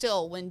 Jill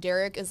still, when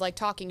Derek is like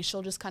talking,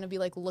 she'll just kind of be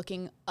like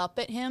looking up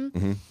at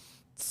him.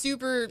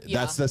 super.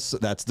 Yeah.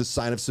 That's the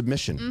sign of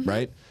submission,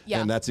 right?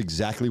 Yeah. And that's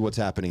exactly what's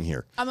happening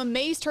here. I'm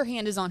amazed her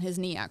hand is on his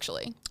knee.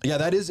 Actually, Yeah,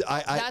 that is.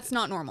 that's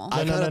not normal.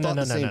 I kind of thought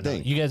the same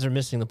thing. You guys are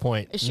missing the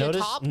point. Is she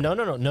Notice, top? No.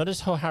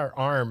 Notice how her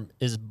arm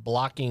is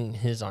blocking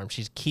his arm.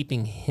 She's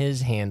keeping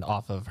his hand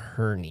off of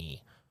her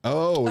knee.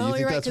 Oh, you you're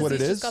think right, that's 'cause what it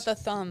he's is? just got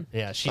the thumb.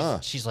 Yeah,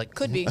 she's like,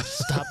 Could be.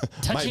 stop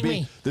Might touching be.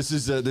 me. This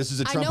is a I Trump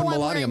know and I'm Melania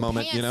wearing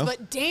moment, pants, you know?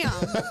 but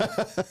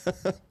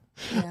damn.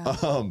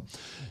 Yeah.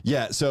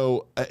 Yeah.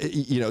 So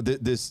you know,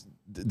 this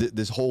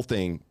whole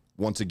thing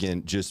once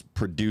again just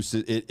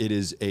produces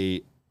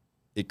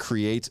it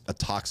creates a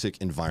toxic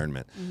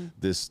environment.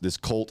 This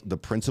cult, the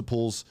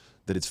principles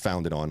that it's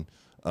founded on,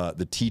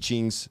 the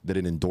teachings that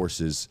it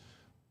endorses,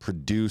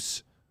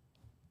 produce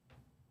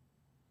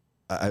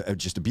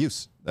just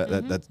abuse.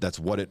 That's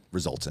what it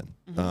results in.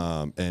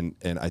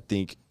 And I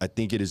think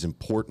it is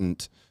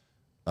important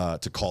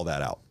to call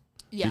that out,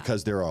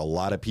 because there are a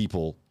lot of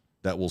people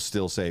that will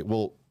still say,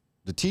 well,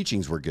 the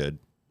teachings were good.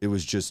 It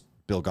was just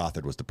Bill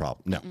Gothard was the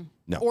problem.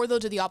 No. Or they'll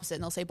do the opposite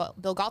and they'll say,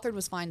 but Bill Gothard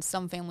was fine.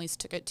 Some families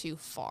took it too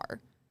far.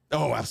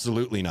 Oh,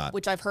 absolutely not.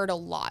 Which I've heard a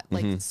lot.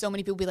 Like so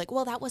many people be like,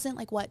 well, that wasn't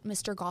like what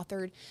Mr.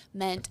 Gothard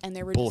meant. And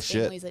there were just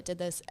families that did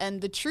this. And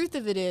the truth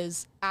of it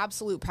is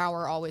absolute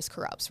power always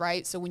corrupts,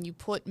 right? So when you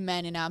put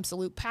men in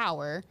absolute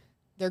power,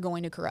 they're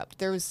going to corrupt.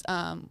 There was,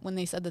 when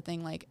they said the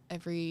thing like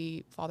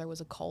every father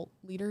was a cult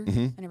leader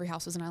and every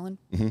house was an island.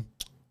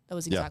 That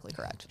was exactly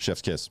correct.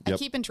 Chef's kiss. I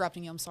keep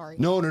interrupting you. I'm sorry.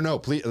 No.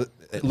 Please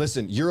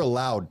listen. You're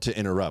allowed to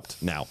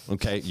interrupt now.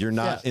 Okay, you're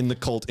not in the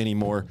cult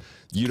anymore.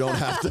 You don't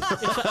have to.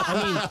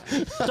 I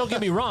mean, don't get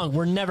me wrong.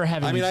 We're never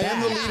having. I mean, I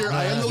am the back. leader.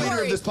 I am the leader of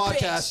Sorry, this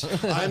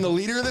podcast. I am the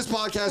leader of this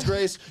podcast,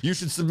 Grace. You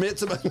should submit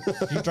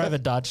to. You drive a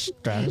Dodge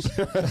Stratus.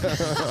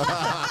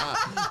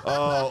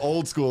 Oh,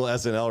 old school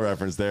SNL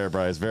reference there,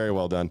 Bryce. Very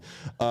well done.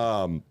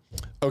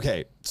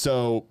 Okay,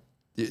 so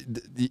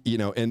you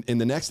know, in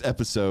the next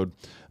episode,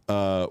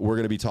 we're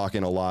going to be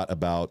talking a lot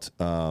about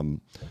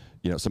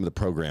you know, some of the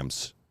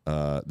programs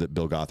that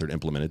Bill Gothard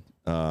implemented,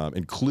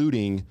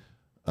 including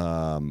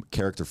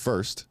Character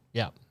First.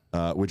 Yeah.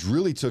 Which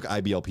really took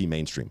IBLP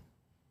mainstream.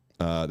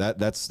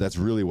 That's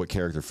really what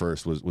Character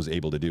First was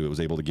able to do. It was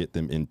able to get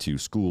them into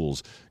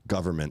schools,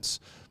 governments,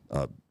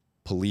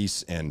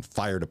 police and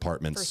fire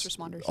departments, First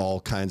responders, all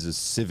kinds of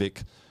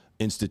civic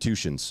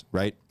institutions,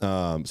 right? So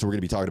we're going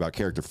to be talking about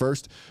Character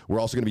First. We're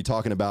also going to be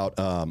talking about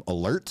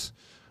Alert.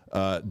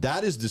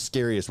 That is the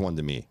scariest one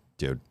to me,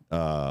 dude.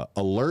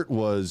 Alert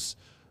was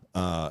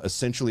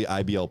essentially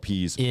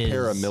IBLP's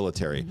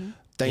paramilitary.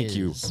 Thank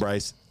you,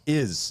 Bryce.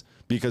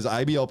 Because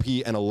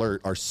IBLP and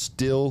Alert are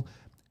still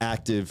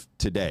active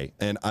today.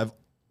 And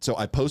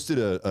I posted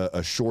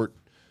a short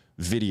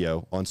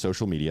video on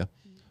social media,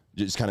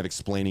 just kind of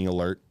explaining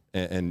Alert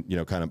and you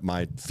know, kind of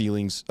my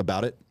feelings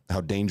about it, how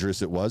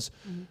dangerous it was.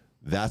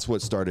 That's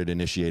what started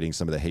initiating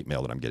some of the hate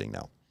mail that I'm getting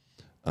now.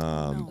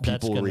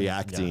 People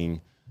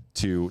reacting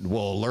to,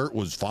 well, Alert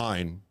was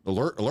fine.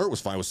 Alert was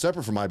fine. It was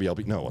separate from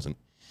IBLP. No, it wasn't.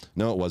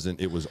 No, it wasn't.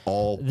 It was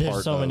all There's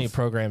part so of many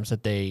programs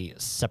that they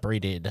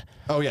separated.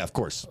 Oh yeah, of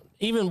course.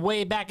 Even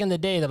way back in the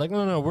day, they're like,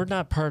 no, we're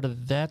not part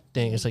of that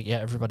thing. It's like, yeah,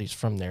 everybody's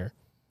from there.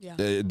 Yeah.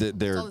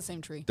 They're all the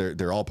same tree.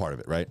 They're all part of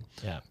it, right?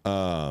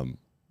 Yeah.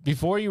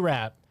 Before you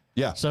wrap.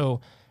 Yeah. So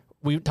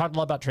we talked a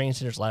lot about training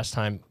centers last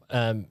time.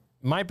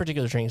 My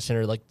particular training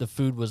center, like the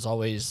food was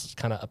always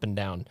kind of up and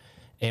down.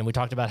 And we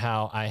talked about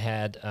how I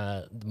had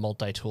the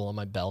multi-tool on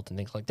my belt and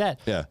things like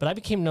that. Yeah. But I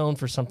became known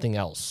for something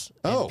else.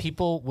 Oh. And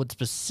people would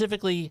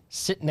specifically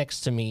sit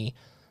next to me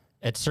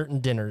at certain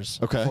dinners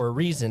Okay. for a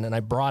reason. And I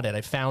brought it.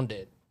 I found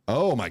it.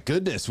 Oh my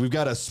goodness, we've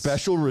got a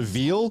special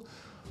reveal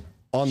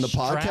on the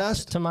Strapped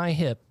podcast. to my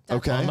hip.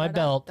 Okay. On my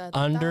belt,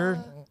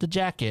 under the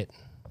jacket.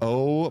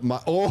 Oh my!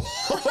 Oh,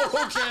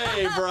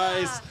 okay,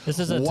 Bryce. This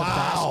is a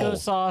Tabasco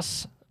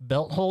sauce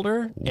belt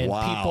holder, and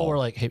Wow. people were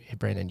like, "Hey,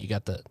 Brandon, you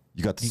got the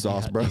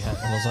sauce, bro?" And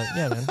I was like,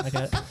 "Yeah, man, I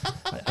got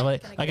it." I'm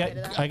like,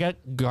 I got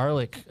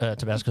garlic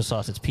Tabasco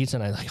sauce. It's pizza,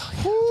 and I like, oh,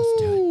 yeah,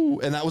 let's do it. Ooh,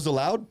 and that was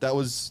allowed. That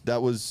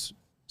was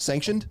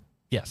sanctioned.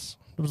 Yes,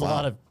 there was Wow.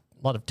 a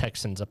lot of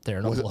Texans up there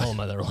in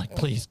Oklahoma that were like,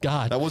 "Please,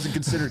 God, That wasn't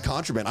considered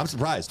contraband. I'm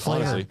surprised,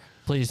 flavor, honestly.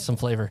 please, some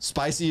flavor."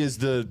 Spicy is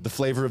the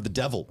flavor of the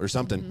devil or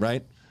something,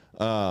 right?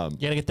 You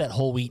gotta get that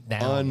whole wheat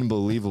down.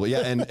 Unbelievable. Yeah,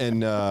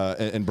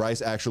 and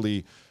Bryce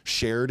actually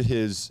shared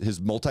his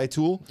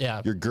multi-tool.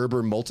 Yeah. Your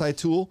Gerber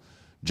multi-tool.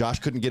 Josh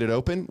couldn't get it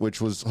open,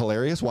 which was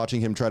hilarious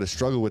watching him try to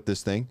struggle with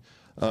this thing.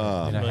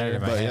 And I had it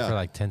in my but hand yeah. for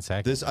like 10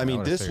 seconds.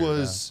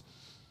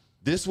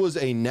 This was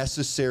a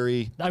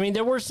necessary. I mean,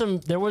 there were some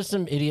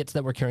idiots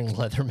that were carrying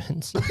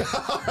Leathermans.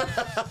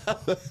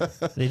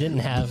 They didn't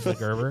have the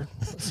Gerber.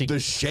 See, The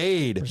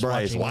shade, just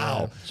Bryce. watching,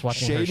 Wow. just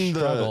watching her Shading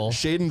struggle.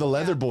 the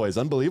leather boys.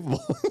 Unbelievable.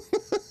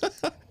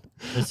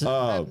 this is,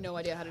 I have no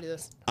idea how to do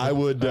this. I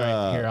would. all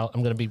right, here,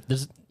 I'm gonna be.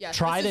 This, Yeah,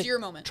 try this is to your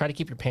moment. Try to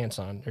keep your pants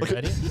on. Are you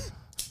ready?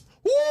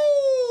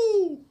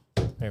 Woo!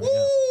 There we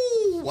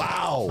go.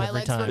 Wow. My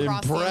legs were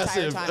time. crossed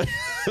Impressive. the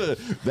entire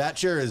time. That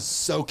chair is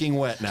soaking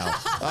wet now.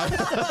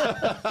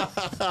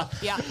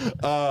 Yeah.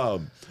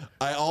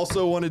 I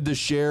also wanted to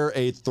share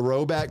a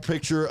throwback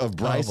picture of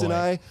Bryce and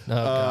I.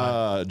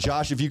 God.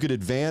 Josh, if you could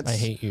advance. I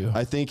hate you.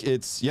 I think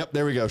it's, yep,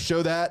 there we go.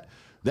 Show that.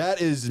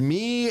 That is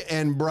me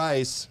and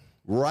Bryce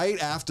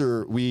right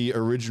after we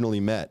originally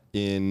met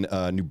in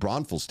New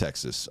Braunfels,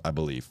 Texas, I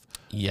believe.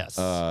 Yes.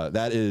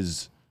 That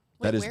is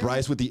Wait, where?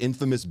 Bryce with the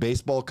infamous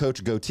baseball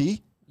coach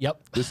goatee.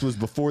 Yep. This was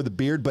before the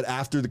beard, but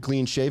after the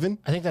clean shaven.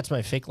 I think that's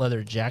my fake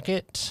leather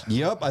jacket.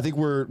 Yep, I think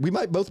we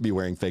might both be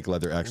wearing fake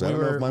leather. Actually, I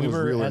don't know if mine was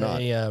real or not.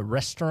 We were at a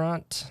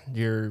restaurant.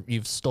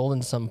 You've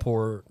stolen some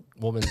poor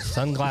woman's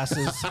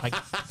sunglasses. I'm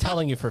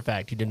telling you for a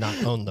fact, you did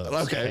not own those.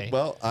 Okay,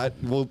 well, I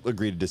will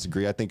agree to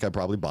disagree. I think I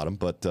probably bought them,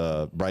 but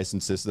Bryce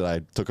insists that I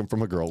took them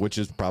from a girl, which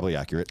is probably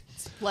accurate.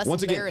 Less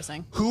Once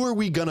embarrassing. Again, who are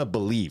we gonna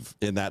believe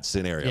in that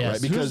scenario? Yes,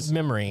 right? because Because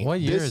memory.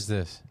 What year This- is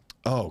this?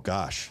 oh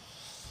gosh,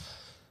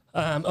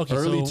 Okay,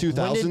 Early so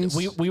when did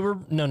 2000s? we were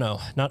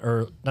not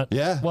early. Not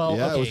Yeah, Well,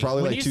 yeah, okay. it was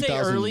probably when like you say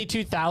 2000. early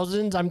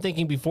 2000s, I'm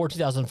thinking before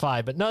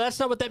 2005, but no, that's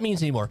not what that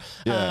means anymore.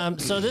 Yeah.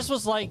 So this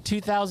was like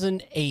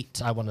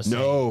 2008, I want to say.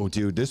 no,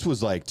 dude, this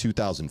was like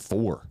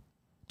 2004,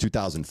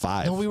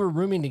 2005. No, we were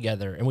rooming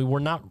together, and we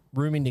were not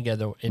rooming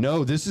together.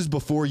 No, this is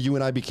before you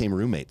and I became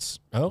roommates.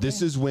 Okay.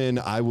 This is when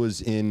I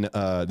was in.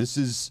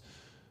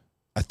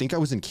 I think I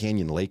was in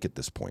Canyon Lake at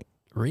this point.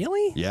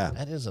 Really? Yeah.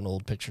 That is an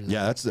old picture.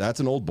 Yeah, that's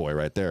an old boy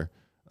right there.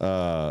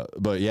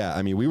 But yeah,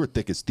 I mean, we were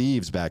thick as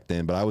thieves back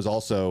then, but I was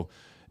also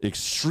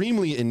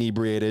extremely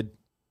inebriated,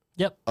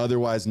 Yep.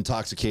 otherwise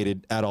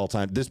intoxicated at all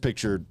times. This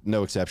picture,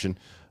 no exception.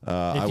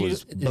 I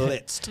was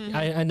blitzed.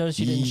 I noticed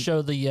you didn't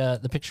show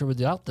the picture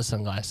without the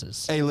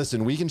sunglasses. Hey,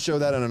 listen, we can show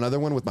that on another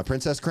one with my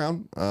princess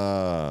crown.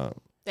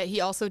 That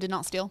he also did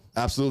not steal.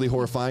 Absolutely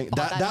horrifying.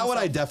 That one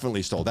I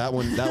definitely stole. That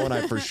one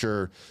I for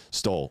sure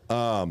stole.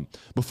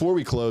 Before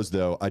we close,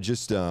 though, I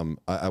just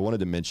I wanted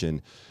to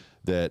mention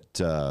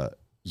that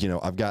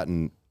I've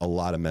gotten a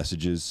lot of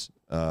messages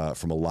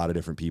from a lot of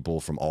different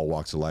people from all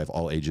walks of life,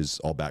 all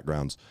ages, all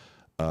backgrounds,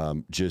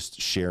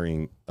 just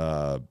sharing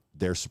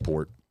their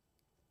support,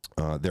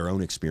 their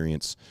own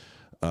experience.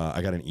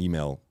 I got an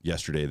email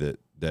yesterday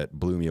that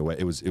blew me away.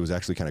 It was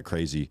actually kind of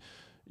crazy.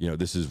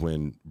 This is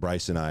when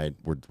Bryce and I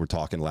were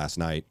talking last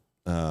night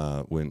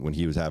when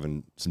he was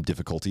having some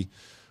difficulty,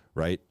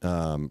 right?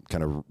 Kind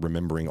of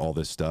remembering all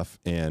this stuff.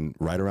 And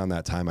right around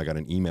that time, I got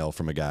an email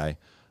from a guy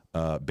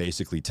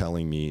basically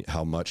telling me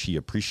how much he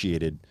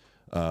appreciated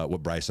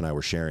what Bryce and I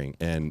were sharing.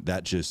 And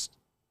that just,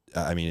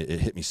 I mean, it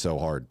hit me so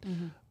hard.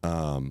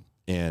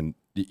 And,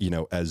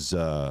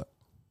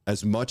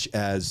 as much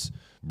as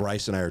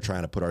Bryce and I are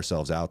trying to put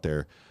ourselves out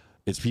there,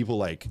 it's people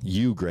like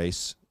you,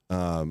 Grace,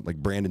 like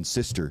Brandon's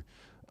sister,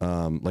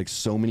 like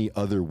so many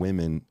other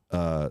women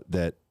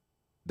that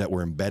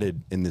were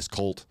embedded in this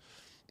cult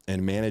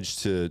and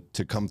managed to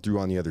come through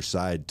on the other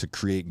side to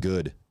create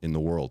good in the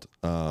world.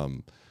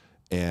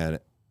 And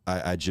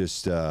I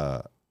just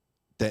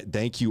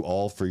thank you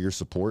all for your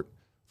support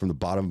from the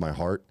bottom of my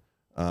heart.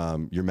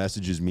 Your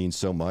messages mean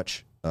so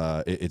much.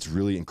 It's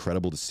really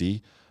incredible to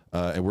see.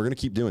 And we're going to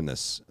keep doing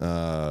this.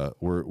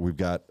 We've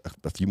got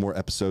a few more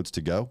episodes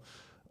to go.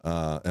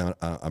 And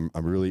I'm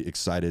really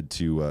excited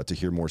to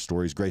hear more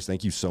stories. Grace,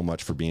 thank you so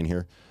much for being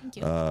here,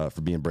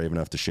 for being brave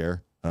enough to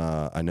share.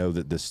 I know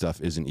that this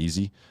stuff isn't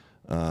easy.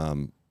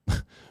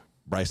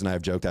 Bryce and I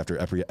have joked after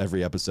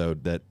every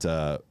episode that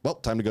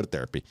time to go to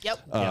therapy.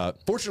 Yep.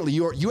 Fortunately,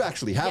 you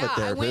actually have a I went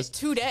therapist.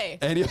 today.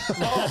 And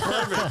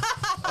perfect.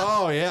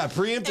 Oh yeah,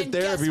 preemptive And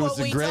therapy guess was what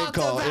a we great talked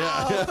call.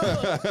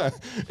 about? Yeah,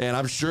 and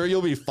I'm sure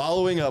you'll be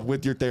following up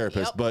with your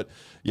therapist. Yep. But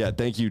yeah,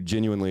 thank you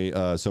genuinely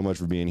so much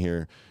for being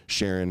here,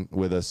 sharing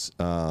with us.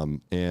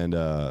 And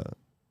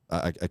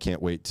I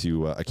can't wait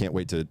to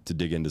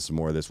dig into some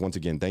more of this. Once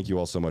again, thank you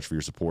all so much for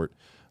your support.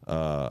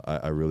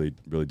 I really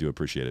do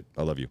appreciate it.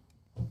 I love you.